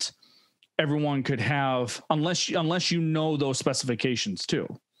different. Everyone could have, unless you know those specifications too.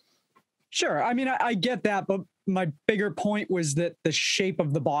 Sure. I mean, I get that, but my bigger point was that the shape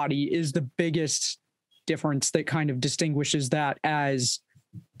of the body is the biggest difference that kind of distinguishes that as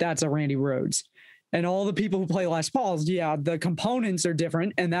that's a Randy Rhoads. And all the people who play Les Pauls, yeah, the components are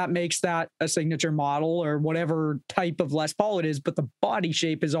different, and that makes that a signature model or whatever type of Les Paul it is, but the body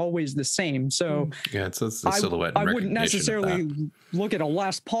shape is always the same. So yeah, it's the silhouette. I wouldn't necessarily look at a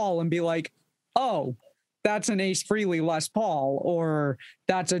Les Paul and be like, oh, that's an Ace Frehley Les Paul, or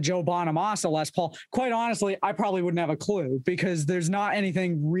that's a Joe Bonamassa Les Paul. Quite honestly, I probably wouldn't have a clue because there's not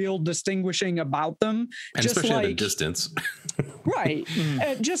anything real distinguishing about them. And just especially at a distance. Right.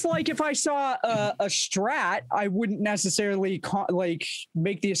 Just like if I saw a Strat, I wouldn't necessarily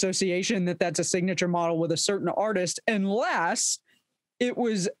make the association that that's a signature model with a certain artist unless it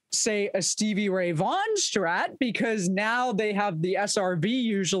was, say, a Stevie Ray Vaughan Strat, because now they have the SRV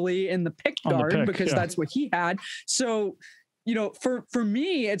usually in the pick guard because that's what he had. So, you know, for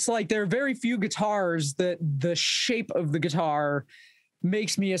me, it's like there are very few guitars that the shape of the guitar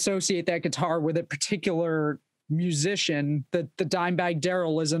makes me associate that guitar with a particular musician. The Dimebag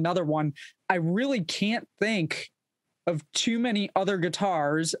Darrell is another one. I really can't think of too many other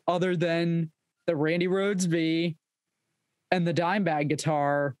guitars other than the Randy Rhoads V and the Dimebag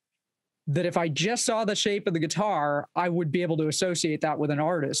guitar that if I just saw the shape of the guitar, I would be able to associate that with an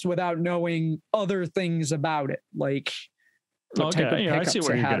artist without knowing other things about it, like what type of pickups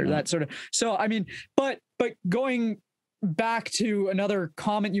it had or that sort of. So, I mean, but going back to another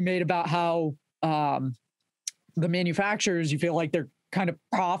comment you made about how the manufacturers, you feel like they're kind of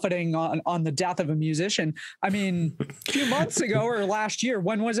profiting on the death of a musician. I mean, a few months ago or last year,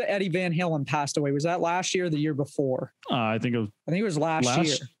 when was it Eddie Van Halen passed away? Was that last year or the year before? I think it was last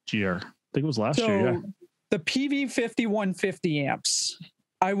year. I think it was last year. Yeah. The PV 5150 amps.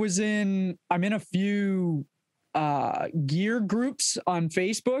 I'm in a few gear groups on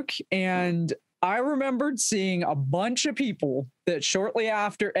Facebook, and I remembered seeing a bunch of people that shortly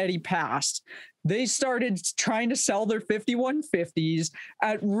after Eddie passed, they started trying to sell their 5150s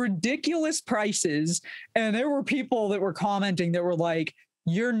at ridiculous prices. And there were people that were commenting that were like,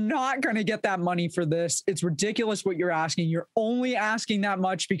 you're not going to get that money for this. It's ridiculous what you're asking. You're only asking that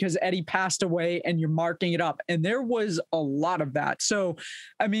much because Eddie passed away and you're marking it up. And there was a lot of that. So,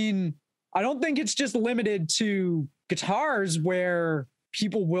 I mean, I don't think it's just limited to guitars where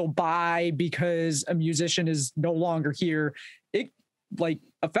people will buy because a musician is no longer here. It, like,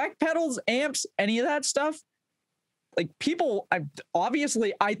 effect pedals, amps, any of that stuff, like people,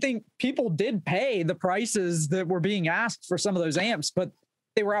 I think people did pay the prices that were being asked for some of those amps, but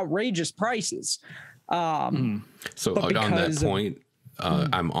they were outrageous prices. So on that point,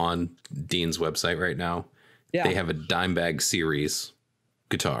 I'm on Dean's website right now. Yeah. They have a Dimebag series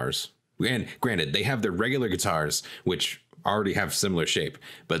guitars. And granted, they have their regular guitars, which already have similar shape,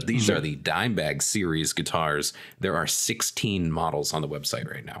 but these are the Dimebag series guitars. There are 16 models on the website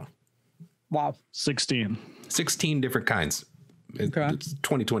right now. Wow. 16 different kinds. Okay. It's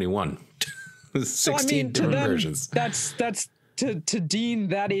 2021. 16 different versions. That's to Dean,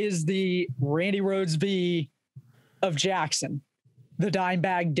 that is the Randy Rhoads V of Jackson, the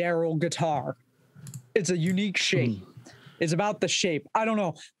Dimebag Darrell guitar. It's a unique shape. It's about the shape. I don't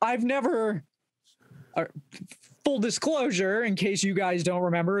know. I've never, full disclosure, in case you guys don't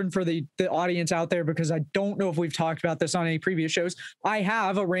remember, and for the audience out there, because I don't know if we've talked about this on any previous shows, I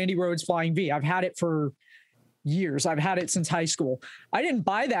have a Randy Rhoads Flying V. I've had it for years. I've had it since high school. I didn't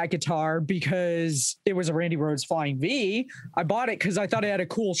buy that guitar because it was a Randy Rhoads Flying V. I bought it because I thought it had a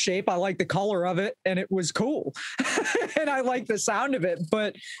cool shape. I liked the color of it and it was cool. And I liked the sound of it,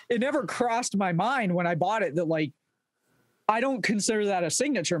 but it never crossed my mind when I bought it that like, I don't consider that a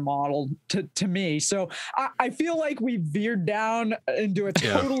signature model to me. So I feel like we veered down into a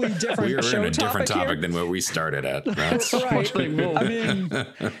totally different we were show in a different topic than where we started at. That's right. I mean,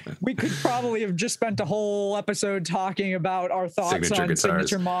 we could probably have just spent a whole episode talking about our thoughts on guitars.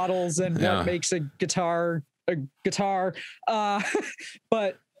 Signature models and what makes a guitar.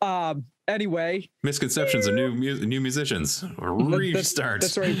 But anyway, misconceptions of new musicians. Restart.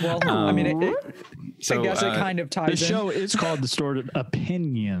 That's right. Well, I mean, I guess it kind of ties in. The show is called Distorted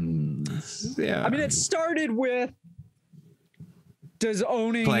Opinions. Yeah. I mean, it started with, does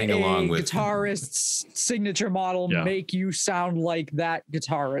owning guitarist's signature model make you sound like that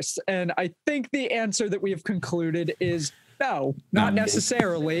guitarist? And I think the answer that we have concluded is no, not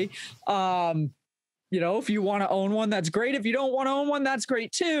necessarily. You know, if you want to own one, that's great. If you don't want to own one, that's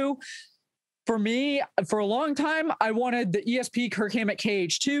great too. For me, for a long time, I wanted the ESP Kirk Hammett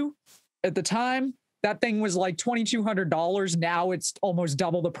KH2 at the time. That thing was like $2,200. Now it's almost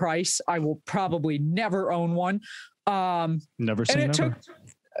double the price. I will probably never own one. Never say never.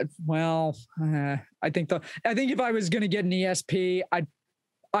 I think if I was going to get an ESP,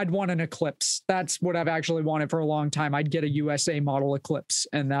 I'd want an Eclipse. That's what I've actually wanted for a long time. I'd get a USA model Eclipse,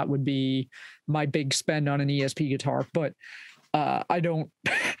 and that would be my big spend on an ESP guitar. But I don't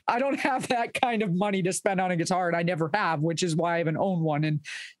have that kind of money to spend on a guitar, and I never have, which is why I haven't owned one. And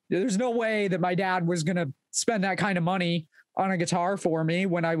there's no way that my dad was going to spend that kind of money on a guitar for me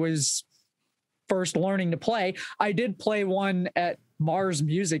when I was first learning to play. I did play one at Mars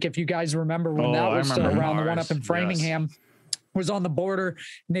Music, if you guys remember when that was still around, the one up in Framingham. Yes. Was on the border,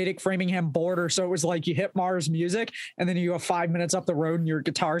 Natick Framingham border. So it was like you hit Mars Music and then you go 5 minutes up the road and you're at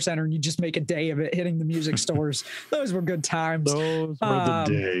Guitar Center and you just make a day of it hitting the music stores. Those were good times. Those were the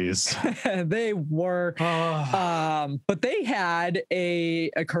days. They were. But they had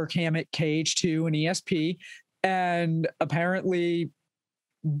a Kirk Hammett KH2 and ESP, and apparently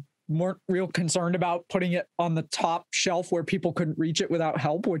weren't real concerned about putting it on the top shelf where people couldn't reach it without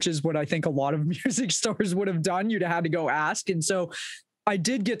help, which is what I think a lot of music stores would have done. You'd have had to go ask. And so I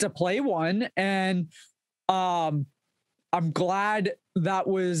did get to play one, and I'm glad that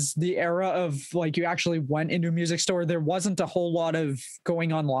was the era of like, you actually went into a music store. There wasn't a whole lot of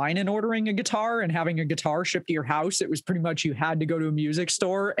going online and ordering a guitar and having a guitar shipped to your house. It was pretty much, you had to go to a music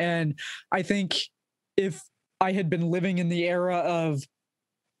store. And I think if I had been living in the era of,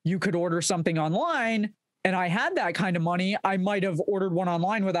 you could order something online and I had that kind of money, I might have ordered one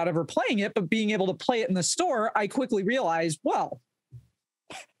online without ever playing it. But being able to play it in the store, I quickly realized, well,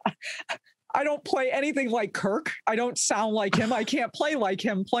 I don't play anything like Kirk. I don't sound like him. I can't play like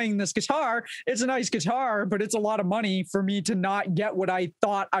him playing this guitar. It's a nice guitar, but it's a lot of money for me to not get what I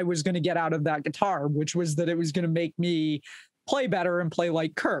thought I was going to get out of that guitar, which was that it was going to make me play better and play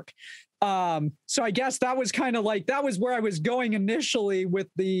like Kirk. So I guess that was kind of like, that was where I was going initially with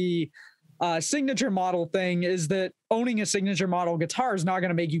the signature model thing, is that owning a signature model guitar is not going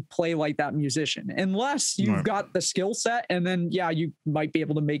to make you play like that musician unless you've got the skill set. And then, you might be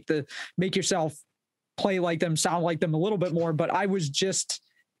able to make yourself play like them, sound like them a little bit more. But I was just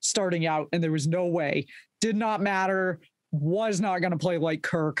starting out and there was no way, did not matter, was not going to play like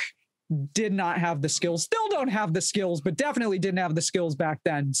Kirk. Did not have the skills, still don't have the skills, but definitely didn't have the skills back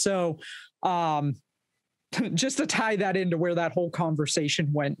then. So just to tie that into where that whole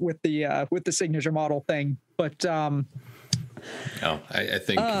conversation went with the signature model thing. But I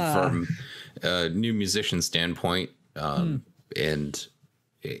think from a new musician standpoint, and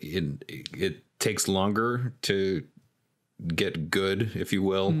it takes longer to get good, if you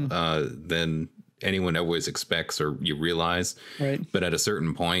will, than anyone always expects or you realize. Right. But at a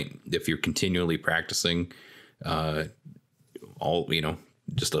certain point, if you're continually practicing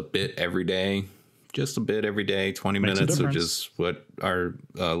just a bit every day, 20 minutes, which is what our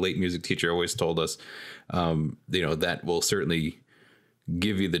late music teacher always told us, that will certainly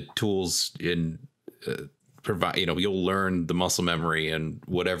give you the tools in provide, you'll learn the muscle memory and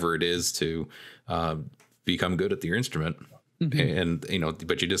whatever it is to become good at your instrument. And,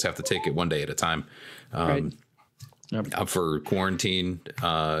 but you just have to take it one day at a time. Right. For quarantine,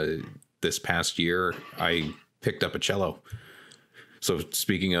 this past year, I picked up a cello. So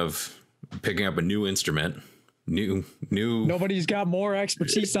speaking of picking up a new instrument, new. Nobody's got more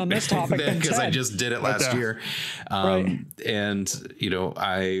expertise on this topic than because I just did it last year. And,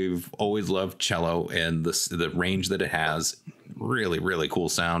 I've always loved cello and the range that it has. really, really cool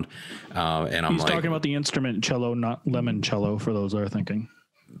sound. And I'm He's talking about the instrument cello, not limoncello, for those that are thinking.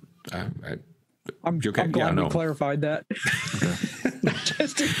 I'm glad we clarified that.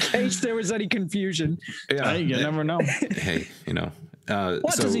 Just in case there was any confusion. Yeah, you never know. Hey,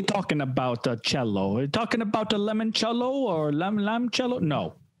 what is he talking about? Cello? Are you talking about a limoncello or lamb cello?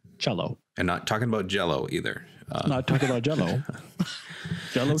 No, cello. And not talking about Jello either. Not talking about Jello.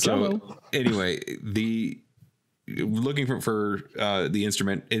 Jello. Anyway, looking for the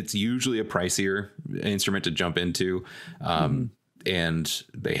instrument, it's usually a pricier instrument to jump into. And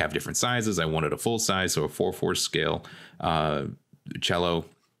they have different sizes. I wanted a full size, so a 4/4 scale cello.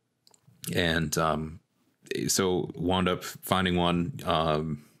 And so wound up finding one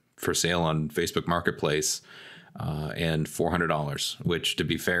for sale on Facebook Marketplace and $400, which, to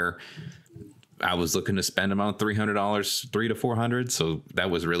be fair, I was looking to spend about $300, $300 to $400. So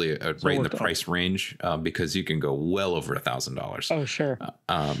that was really right in the price range because you can go well over $1,000. Oh, sure.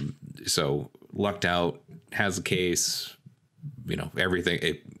 So lucked out, has a case, everything.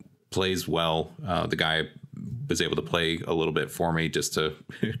 It plays well. The guy was able to play a little bit for me just to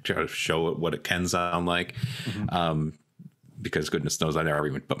try to show it what it can sound like. Because goodness knows I never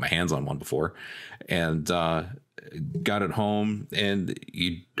even put my hands on one before. And got it home, and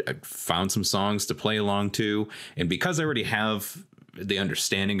I found some songs to play along to. And because I already have the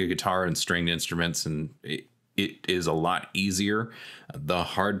understanding of guitar and stringed instruments, and it is a lot easier. The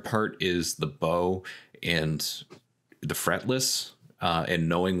hard part is the bow and the fretless, and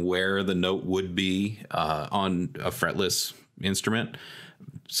knowing where the note would be on a fretless instrument.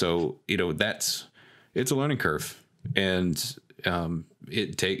 So, it's a learning curve, and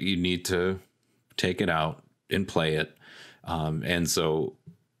you need to take it out and play it. And so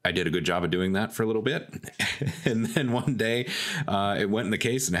I did a good job of doing that for a little bit. And then one day it went in the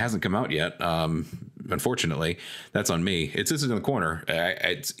case and it hasn't come out yet. Unfortunately, that's on me. It's just in the corner.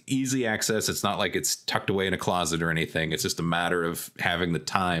 It's easy access. It's not like it's tucked away in a closet or anything. It's just a matter of having the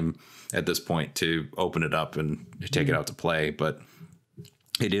time at this point to open it up and take it out to play. But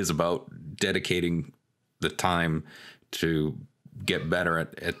it is about dedicating the time to get better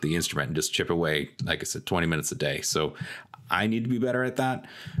at the instrument and just chip away, like I said, 20 minutes a day. So I need to be better at that.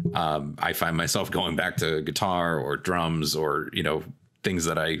 I find myself going back to guitar or drums or, things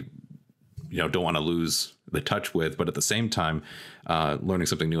that I, don't want to lose the touch with, but at the same time, learning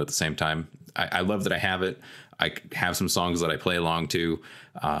something new at the same time. I love that I have it. I have some songs that I play along to.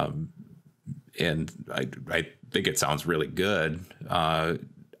 And I think it sounds really good.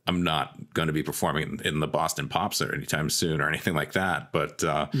 I'm not going to be performing in the Boston Pops anytime soon or anything like that. But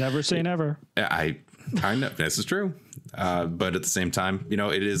never say never. I know this is true. But at the same time,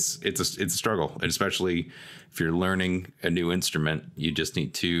 it's a struggle, and especially if you're learning a new instrument, you just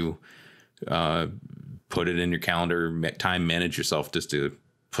need to put it in your calendar, time manage yourself just to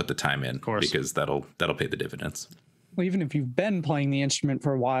put the time in, because that'll pay the dividends. Well, even if you've been playing the instrument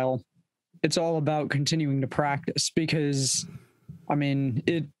for a while, it's all about continuing to practice, because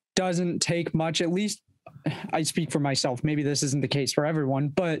it doesn't take much. At least I speak for myself. Maybe this isn't the case for everyone,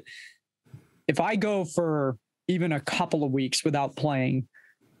 but if I go for even a couple of weeks without playing,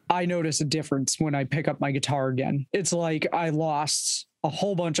 I notice a difference when I pick up my guitar again. It's like I lost a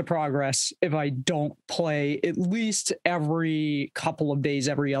whole bunch of progress if I don't play at least every couple of days,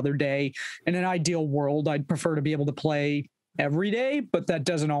 every other day. In an ideal world, I'd prefer to be able to play every day, but that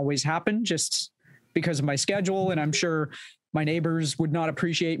doesn't always happen just because of my schedule. And I'm sure my neighbors would not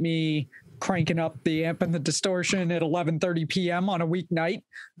appreciate me cranking up the amp and the distortion at 11:30 p.m. on a weeknight,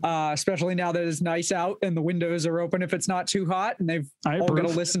 especially now that it's nice out and the windows are open if it's not too hot, and they've all got to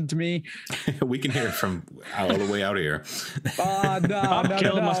listen to me. We can hear it from all the way out of here.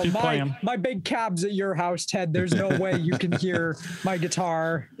 No. My big cab's at your house, Ted. There's no way you can hear my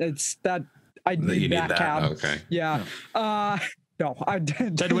guitar. It's that I need that cab. Okay. Yeah. No, I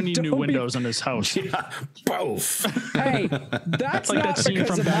didn't. Ted, when you knew windows in his house. Yeah, both. Hey, that's like not that scene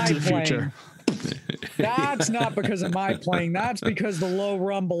from Back to the Future. That's not because of my playing. That's because the low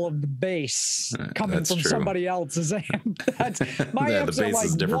rumble of the bass coming from somebody else's amp. That's my amps are like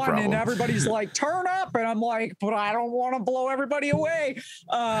one, problem. And everybody's like, turn up, and I'm like, but I don't want to blow everybody away.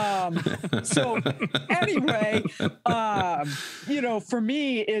 So anyway, for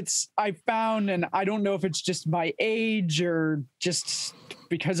me, I found, and I don't know if it's just my age or just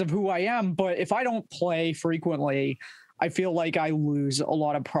because of who I am, but if I don't play frequently, I feel like I lose a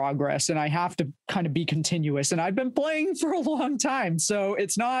lot of progress, and I have to kind of be continuous. And I've been playing for a long time. So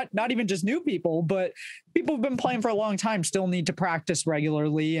it's not even just new people, but people who've been playing for a long time still need to practice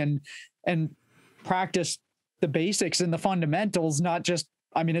regularly and practice the basics and the fundamentals, not just,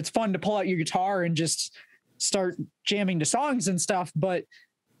 it's fun to pull out your guitar and just start jamming to songs and stuff, but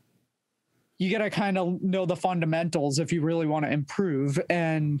you got to kind of know the fundamentals if you really want to improve.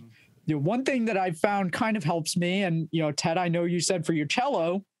 And one thing that I've found kind of helps me, and Ted, I know you said for your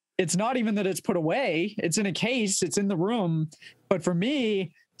cello, it's not even that it's put away, it's in a case, it's in the room. But for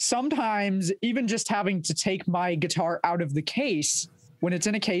me, sometimes even just having to take my guitar out of the case when it's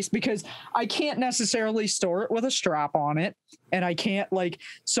in a case, because I can't necessarily store it with a strap on it, and I can't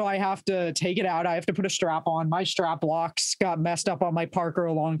so I have to take it out. I have to put a strap on. My strap locks got messed up on my Parker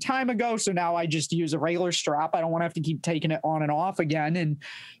a long time ago, so now I just use a regular strap. I don't want to have to keep taking it on and off again. And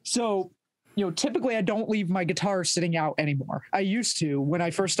so, typically I don't leave my guitar sitting out anymore. I used to. When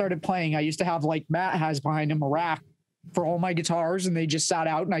I first started playing, I used to have, like Matt has behind him, a rack for all my guitars, and they just sat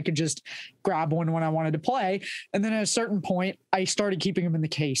out and I could just grab one when I wanted to play. And then at a certain point, I started keeping them in the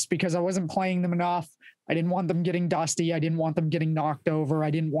case because I wasn't playing them enough. I didn't want them getting dusty. I didn't want them getting knocked over. I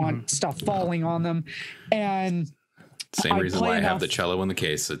didn't want stuff falling on them. And same reason why I have the cello in the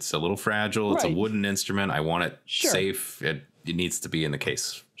case. It's a little fragile. It's a wooden instrument. I want it safe. It needs to be in the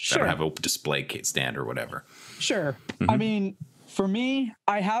case. I don't have a display case stand or whatever. Sure. I mean, for me,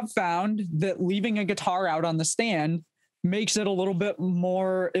 I have found that leaving a guitar out on the stand makes it a little bit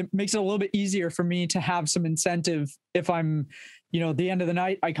easier for me to have some incentive. If I'm, at the end of the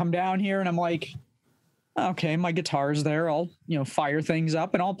night, I come down here and I'm like, okay, my guitar's there. I'll, fire things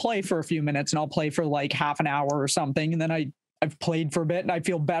up and I'll play for a few minutes, and I'll play for like half an hour or something. And then I've played for a bit and I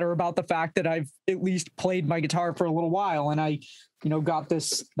feel better about the fact that I've at least played my guitar for a little while. And I, got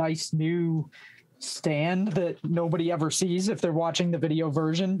this nice new stand that nobody ever sees if they're watching the video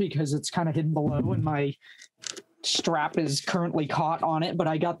version, because it's kind of hidden below and my strap is currently caught on it. But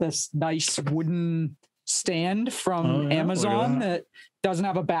I got this nice wooden stand from Amazon that doesn't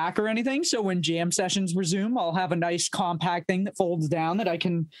have a back or anything. So when jam sessions resume, I'll have a nice compact thing that folds down that I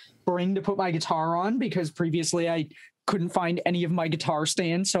can bring to put my guitar on, because previously I couldn't find any of my guitar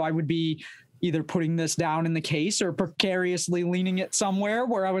stands. So I would be either putting this down in the case or precariously leaning it somewhere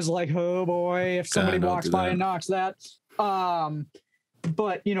where I was like, oh boy, if somebody walks by and knocks that.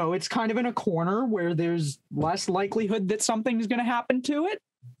 But, it's kind of in a corner where there's less likelihood that something's going to happen to it,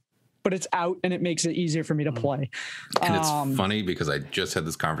 but it's out and it makes it easier for me to play. And it's funny because I just had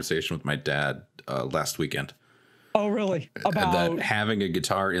this conversation with my dad last weekend. Oh, really? About that having a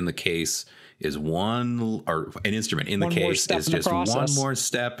guitar in the case is an instrument in the case is just one more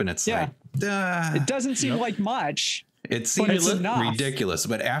step. And it's like, it doesn't seem like much. It seems ridiculous,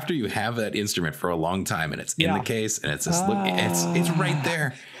 but after you have that instrument for a long time and it's in the case and it's just it's right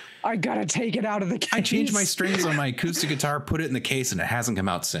there. I gotta take it out of the case. I changed my strings on my acoustic guitar, put it in the case, and it hasn't come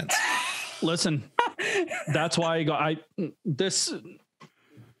out since. Listen, that's why you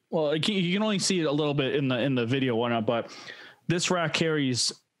can only see it a little bit in the video one, but this rack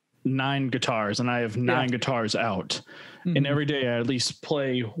carries 9 guitars and I have 9 guitars out. And every day I at least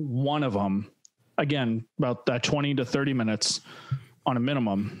play one of them. Again, about that 20 to 30 minutes on a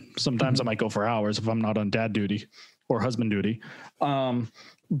minimum. Sometimes I might go for hours if I'm not on dad duty or husband duty.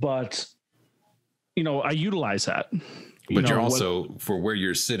 But I utilize that. But you're also, for where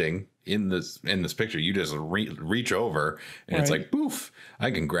you're sitting in this picture, you just reach over and it's like, poof,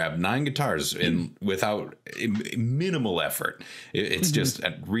 I can grab 9 guitars without minimal effort. It's just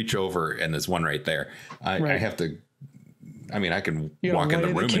a reach over and there's one right there. I have to, I can walk in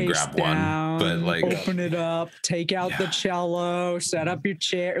the room and grab one, but open it up, take out the cello, set up your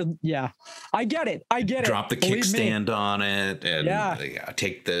chair. Yeah, I get it. Drop the kickstand on it and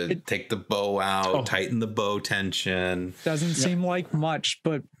take the bow out, tighten the bow tension. Doesn't seem like much,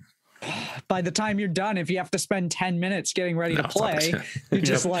 but by the time you're done, if you have to spend 10 minutes getting ready to play, you're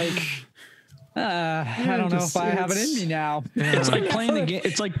just like, I don't know if I have it in me now. It's like playing the game.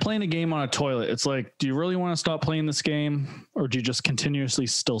 It's like playing a game on a toilet. It's like, do you really want to stop playing this game, or do you just continuously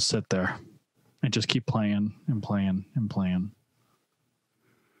still sit there and just keep playing and playing and playing?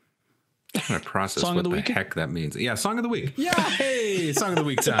 I'm trying to process what the heck that means. Yeah, song of the week. Yeah, hey, song of the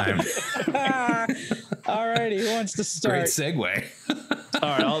week time. All righty, who wants to start? Great segue. All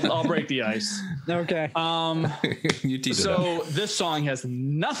right, I'll break the ice. Okay. So this song has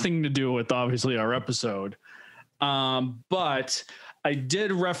nothing to do with obviously our episode, but I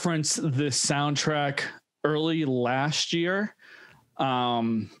did reference this soundtrack early last year,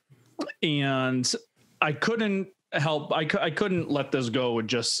 and I couldn't help. I couldn't let this go with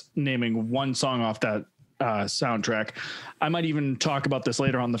just naming one song off that soundtrack. I might even talk about this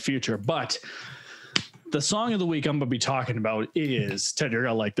later on in the future, but the song of the week I'm going to be talking about is, Ted, you're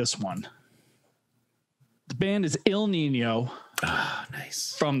going to like this one. The band is Il Nino. Ah,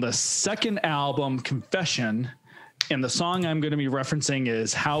 nice. From the second album, Confession. And the song I'm going to be referencing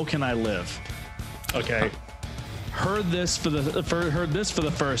is How Can I Live? Okay. heard this for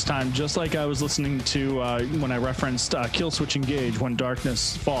the first time, just like I was listening to when I referenced Kill Switch Engage, When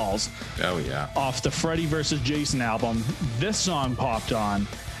Darkness Falls. Oh yeah, off the Freddy vs. Jason album. This song popped on,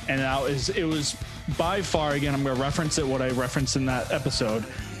 and it was by far, again, I'm going to reference it, what I referenced in that episode,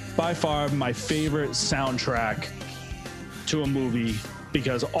 by far my favorite soundtrack to a movie,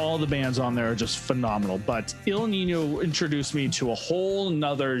 because all the bands on there are just phenomenal. But Il Nino introduced me to a whole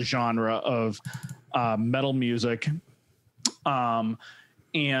nother genre of metal music.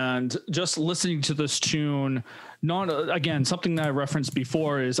 And just listening to this tune, again, something that I referenced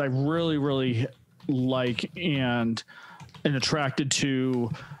before is I really, really like and attracted to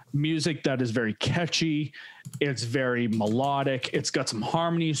music that is very catchy. It's very melodic. It's got some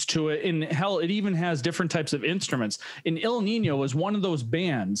harmonies to it. And hell, it even has different types of instruments. And Il Nino was one of those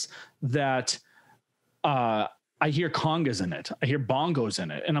bands that I hear congas in it. I hear bongos in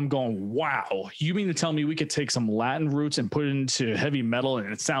it. And I'm going, wow, you mean to tell me we could take some Latin roots and put it into heavy metal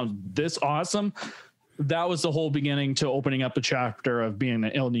and it sounds this awesome? That was the whole beginning to opening up the chapter of being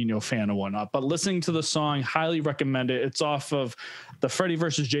an Il Nino fan and whatnot. But listening to the song, highly recommend it. It's off of the Freddy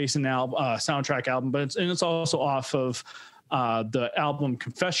vs. Jason soundtrack album, but it's also off of the album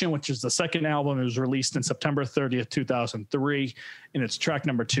Confession, which is the second album. It was released in September 30th, 2003, and it's track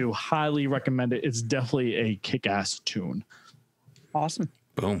number 2. Highly recommend it. It's definitely a kick-ass tune. Awesome.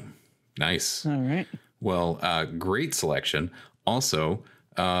 Boom. Nice. All right. Well, great selection. Also,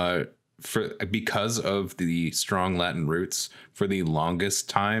 because of the strong Latin roots, for the longest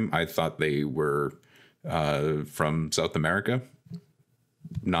time, I thought they were from South America,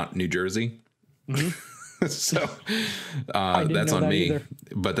 not New Jersey. Mm-hmm. So that's on me. Either.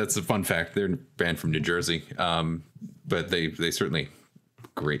 But that's a fun fact. They're a band from New Jersey. But they certainly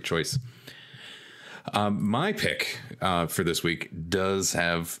great choice. My pick for this week does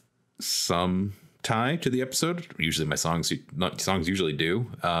have some tie to the episode. Usually my songs usually do,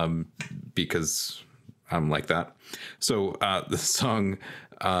 because I'm like that. So the song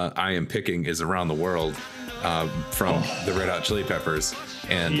I am picking is Around the World from the Red Hot Chili Peppers,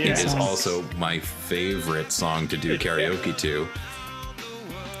 and it is also my favorite song to do karaoke to,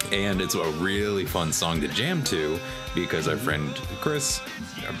 and it's a really fun song to jam to because our friend Chris,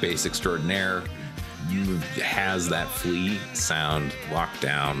 a bass extraordinaire, has that Flea sound locked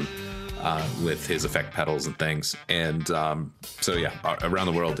down with his effect pedals and things. And so yeah, Around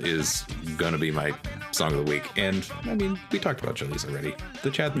the World is gonna be my song of the week. And I mean, we talked about Chili's already.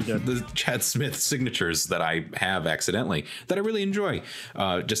 The Chad Smith signatures that I have accidentally that I really enjoy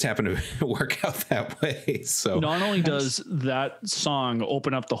just happen to work out that way. So not only does that song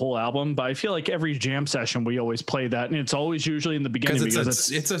open up the whole album, but I feel like every jam session we always play that, and it's always usually in the beginning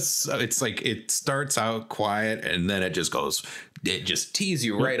because it's like it starts out quiet and then it just tees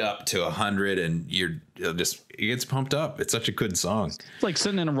you right up to 100 and it gets pumped up. It's such a good song. It's like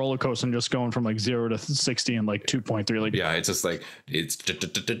sitting in a roller coaster and just going from like 0 to 60 in like 2.3. Like, yeah, it's just like it's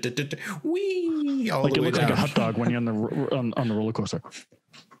wee all like the it way looks down. like a hot dog when you're on the roller coaster.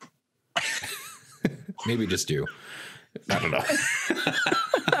 Maybe just you. I don't know.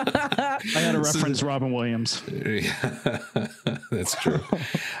 I had to reference Robin Williams. Yeah, that's true.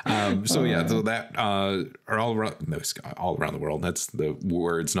 So yeah, so that are all around the world. That's the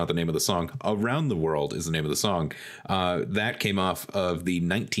words, not the name of the song. Around the World is the name of the song. That came off of the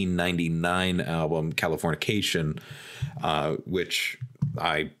 1999 album Californication, which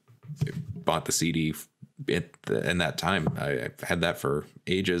I bought the CD in that time. I had that for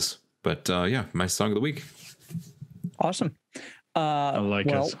ages. But yeah, my song of the week. Awesome. I like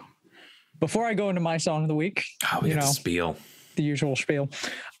it. Before I go into my song of the week, the spiel, the usual spiel.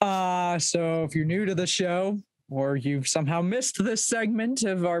 So if you're new to the show or you've somehow missed this segment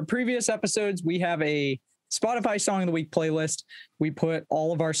of our previous episodes, we have a Spotify Song of the Week playlist. We put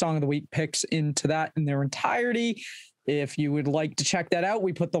all of our Song of the Week picks into that in their entirety. If you would like to check that out,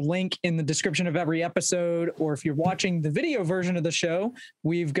 we put the link in the description of every episode, or if you're watching the video version of the show,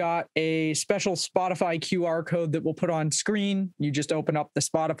 we've got a special Spotify QR code that we'll put on screen. You just open up the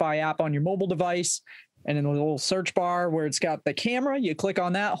Spotify app on your mobile device, and in the little search bar where it's got the camera, you click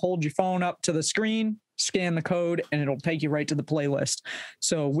on that, hold your phone up to the screen, scan the code, and it'll take you right to the playlist.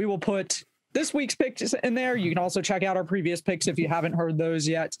 So we will put this week's picks in there. You can also check out our previous picks if you haven't heard those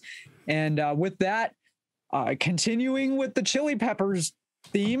yet. And with that, continuing with the Chili Peppers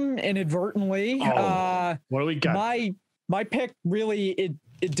theme inadvertently. What do we got? My pick really,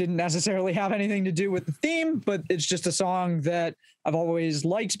 it didn't necessarily have anything to do with the theme, but it's just a song that I've always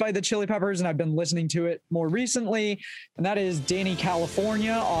liked by the Chili Peppers, and I've been listening to it more recently, and that is Danny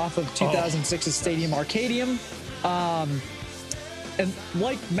California off of 2006's Stadium Arcadium. And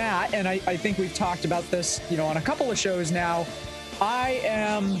like Matt, and I think we've talked about this, on a couple of shows now, I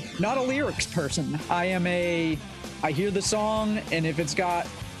am not a lyrics person. I hear the song, and if it's got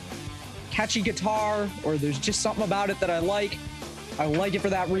catchy guitar or there's just something about it that I like it for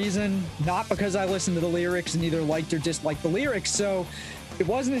that reason, not because I listen to the lyrics and either liked or disliked the lyrics. So it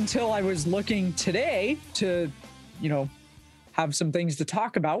wasn't until I was looking today to, have some things to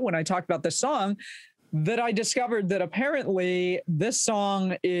talk about when I talked about this song that I discovered that apparently this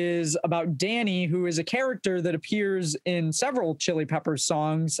song is about Danny, who is a character that appears in several Chili Peppers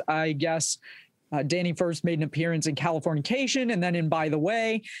songs. I guess Danny first made an appearance in Californication and then in By the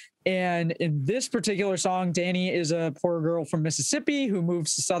Way. And in this particular song, Danny is a poor girl from Mississippi who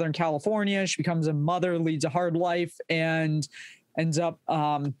moves to Southern California. She becomes a mother, leads a hard life, and ends up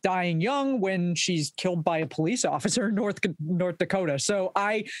dying young when she's killed by a police officer in North Dakota. So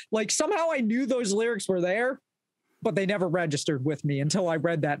somehow I knew those lyrics were there, but they never registered with me until I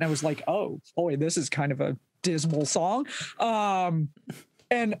read that. And I was like, oh boy, this is kind of a dismal song.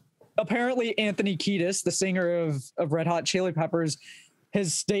 And apparently Anthony Kiedis, the singer of Red Hot Chili Peppers,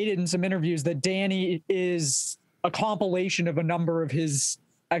 has stated in some interviews that Danny is a compilation of a number of his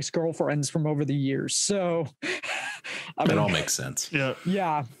ex-girlfriends from over the years. So that all makes sense.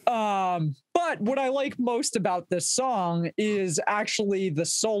 Yeah. But what I like most about this song is actually the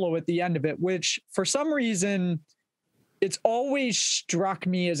solo at the end of it, which for some reason it's always struck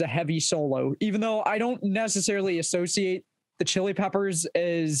me as a heavy solo, even though I don't necessarily associate the Chili Peppers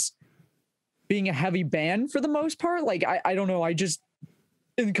as being a heavy band for the most part. Like, I don't know. I just,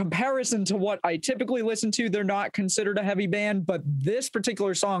 in comparison to what I typically listen to, they're not considered a heavy band, but this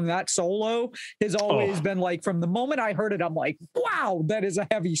particular song, that solo, has always been like, from the moment I heard it, I'm like, wow, that is a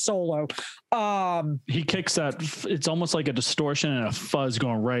heavy solo. He kicks that, it's almost like a distortion and a fuzz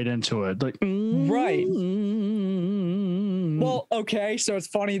going right into it. Like, right. Well, okay. So it's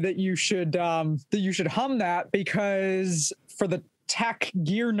funny that you should hum that, because for the tech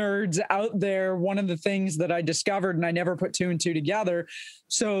gear nerds out there, one of the things that I discovered, and I never put two and two together.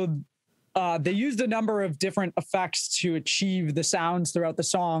 So they used a number of different effects to achieve the sounds throughout the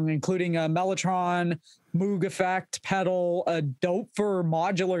song, including a Mellotron, Moog effect, pedal, a Doepfer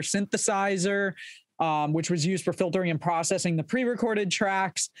modular synthesizer, which was used for filtering and processing the pre-recorded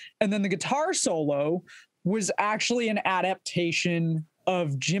tracks. And then the guitar solo was actually an adaptation of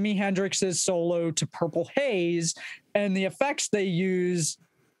Jimi Hendrix's solo to Purple Haze, and the effects they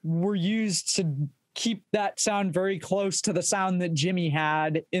were used to keep that sound very close to the sound that Jimmy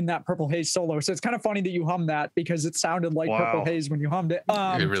had in that Purple Haze solo. So it's kind of funny that you hummed that, because it sounded like Purple Haze when you hummed it.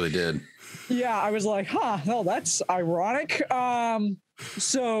 It really did. Yeah, I was like, no, that's ironic.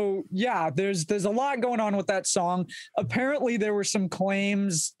 So yeah, there's a lot going on with that song. Apparently there were some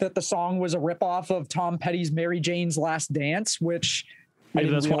claims that the song was a ripoff of Tom Petty's Mary Jane's Last Dance, which maybe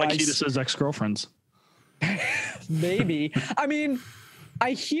that's why Kiedis says ex-girlfriends. Maybe. I mean,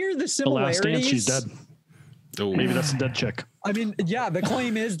 I hear the similarities. The Last Dance, she's dead. Oh. Maybe that's a dead chick. I mean, yeah, the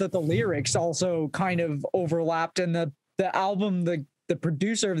claim is that the lyrics also kind of overlapped, and the album, the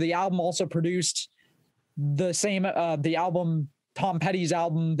producer of the album also produced the same, the album, Tom Petty's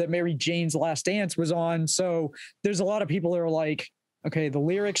album that Mary Jane's Last Dance was on. So there's a lot of people that are like, okay, the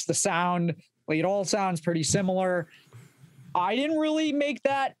lyrics, the sound, like, it all sounds pretty similar. I didn't really make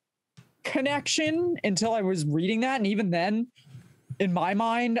that connection until I was reading that. And even then, in my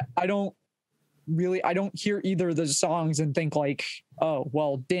mind, I don't hear either of those songs and think like, oh,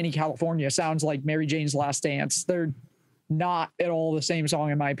 well, Danny California sounds like Mary Jane's Last Dance. They're not at all the same song,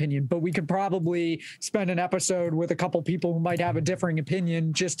 in my opinion, but we could probably spend an episode with a couple people who might have a differing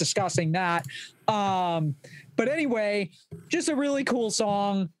opinion just discussing that. But anyway, just a really cool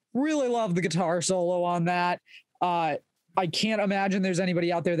song. Really love the guitar solo on that. I can't imagine there's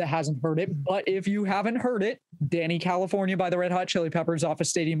anybody out there that hasn't heard it, but if you haven't heard it, Danny California by the Red Hot Chili Peppers off of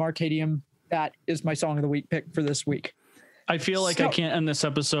Stadium Arcadium, that is my song of the week pick for this week. I feel like I can't end this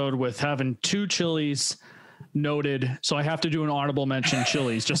episode with having two Chili's noted, so I have to do an honorable mention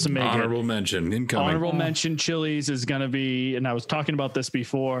Chili's just to make honorable mention incoming. Honorable mention Chili's is going to be, and I was talking about this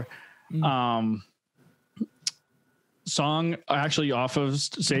before, song actually off of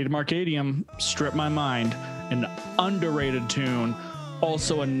Stadium Arcadium, Strip My Mind, an underrated tune.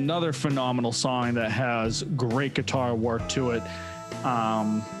 Also another phenomenal song that has great guitar work to it.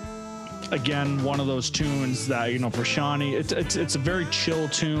 Again, one of those tunes that, for Shawnee, it's a very chill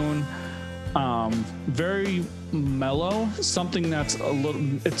tune, very mellow, something that's a little,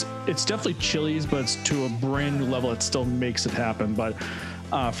 it's definitely Chili's, but it's to a brand new level. It still makes it happen. But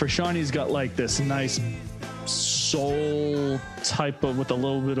for Shawnee's got like this nice soul type of, with a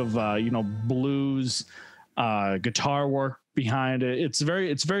little bit of blues guitar work behind it. It's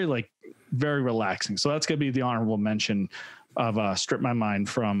very like very relaxing. So that's going to be the honorable mention of Strip My Mind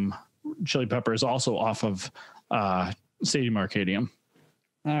from Chili Peppers, also off of Stadium Arcadium.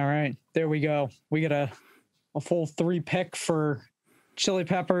 All right, there we go. We get a full 3 pick for Chili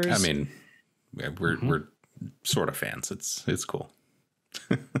Peppers. I mean, we're sort of fans. It's cool.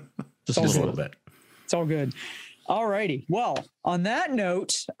 Just a little bit. It's all good. All righty. Well, on that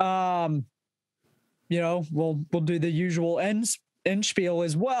note, we'll do the usual end spiel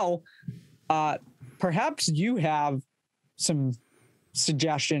as well. Perhaps you have some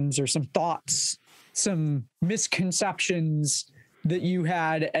suggestions or some thoughts, some misconceptions that you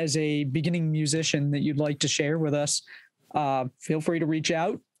had as a beginning musician that you'd like to share with us. Feel free to reach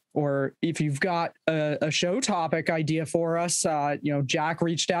out. Or if you've got a show topic idea for us, Jack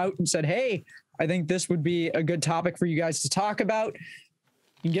reached out and said, hey, I think this would be a good topic for you guys to talk about.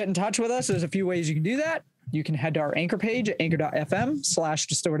 You can get in touch with us. There's a few ways you can do that. You can head to our Anchor page at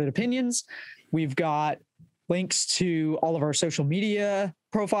anchor.fm/distortedopinions. We've got links to all of our social media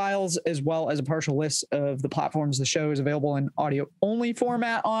profiles, as well as a partial list of the platforms the show is available in audio only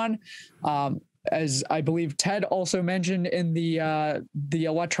format on. As I believe Ted also mentioned in the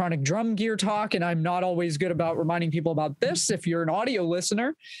electronic drum gear talk, and I'm not always good about reminding people about this. If you're an audio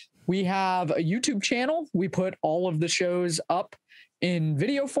listener, we have a YouTube channel. We put all of the shows up in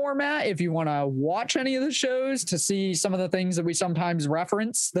video format. If you want to watch any of the shows to see some of the things that we sometimes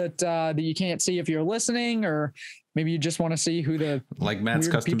reference that you can't see if you're listening, or maybe you just want to see who the like Matt's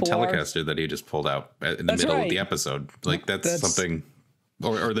custom Telecaster that he just pulled out in the middle of the episode. Like that's something.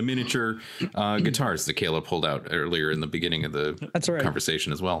 Or the miniature guitars that Caleb pulled out earlier in the beginning of the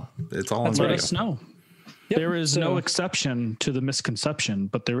conversation as well. It's all on video. Let us know. Yep. There is no exception to the misconception,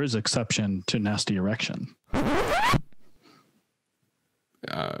 but there is exception to nasty erection.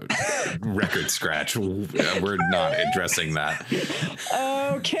 Record scratch. We're not addressing that.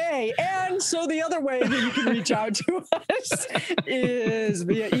 Okay. And so the other way that you can reach out to us is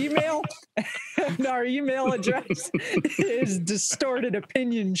via email. And our email address is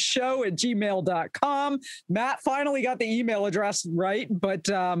distortedopinionshow@gmail.com. Matt finally got the email address right, but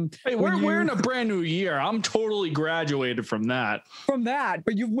hey, we're in a brand new year. I'm totally graduated from that.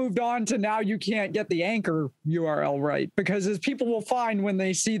 But you've moved on to now you can't get the Anchor URL right, because as people will find when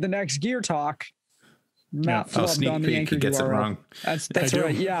they see the next Gear Talk, Matt flubbed on the Anchor gets URL. It wrong. That's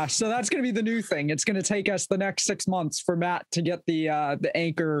right. Yeah. So that's going to be the new thing. It's going to take us the next 6 months for Matt to get the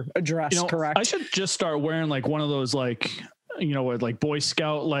Anchor address correct. I should just start wearing like one of those like Boy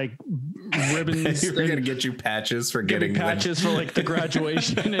Scout like ribbons. We're gonna get you patches for getting patches for like the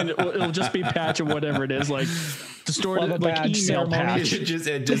graduation, and it'll just be patch of whatever it is, like distorted like email ceremony. patch. Just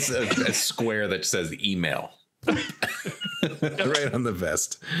a square that says email. Right on the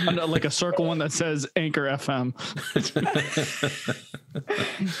vest, like a circle one that says Anchor FM.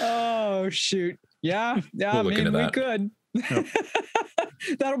 Oh shoot! Yeah. I mean, we could. Yep.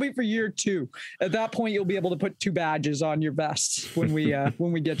 That'll be for year 2. At that point, you'll be able to put 2 badges on your vest when we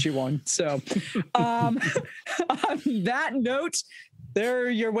get you one. So, on that note, there are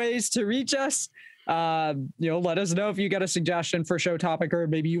your ways to reach us. Let us know if you got a suggestion for a show topic, or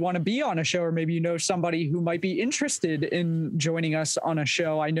maybe you want to be on a show, or maybe you know somebody who might be interested in joining us on a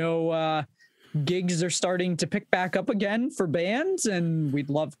show. I know gigs are starting to pick back up again for bands, and we'd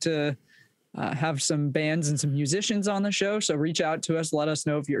love to have some bands and some musicians on the show. So reach out to us. Let us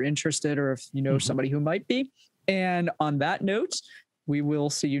know if you're interested, or if you know somebody who might be. And on that note, we will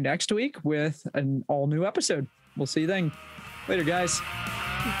see you next week with an all new episode. We'll see you then. Later, guys.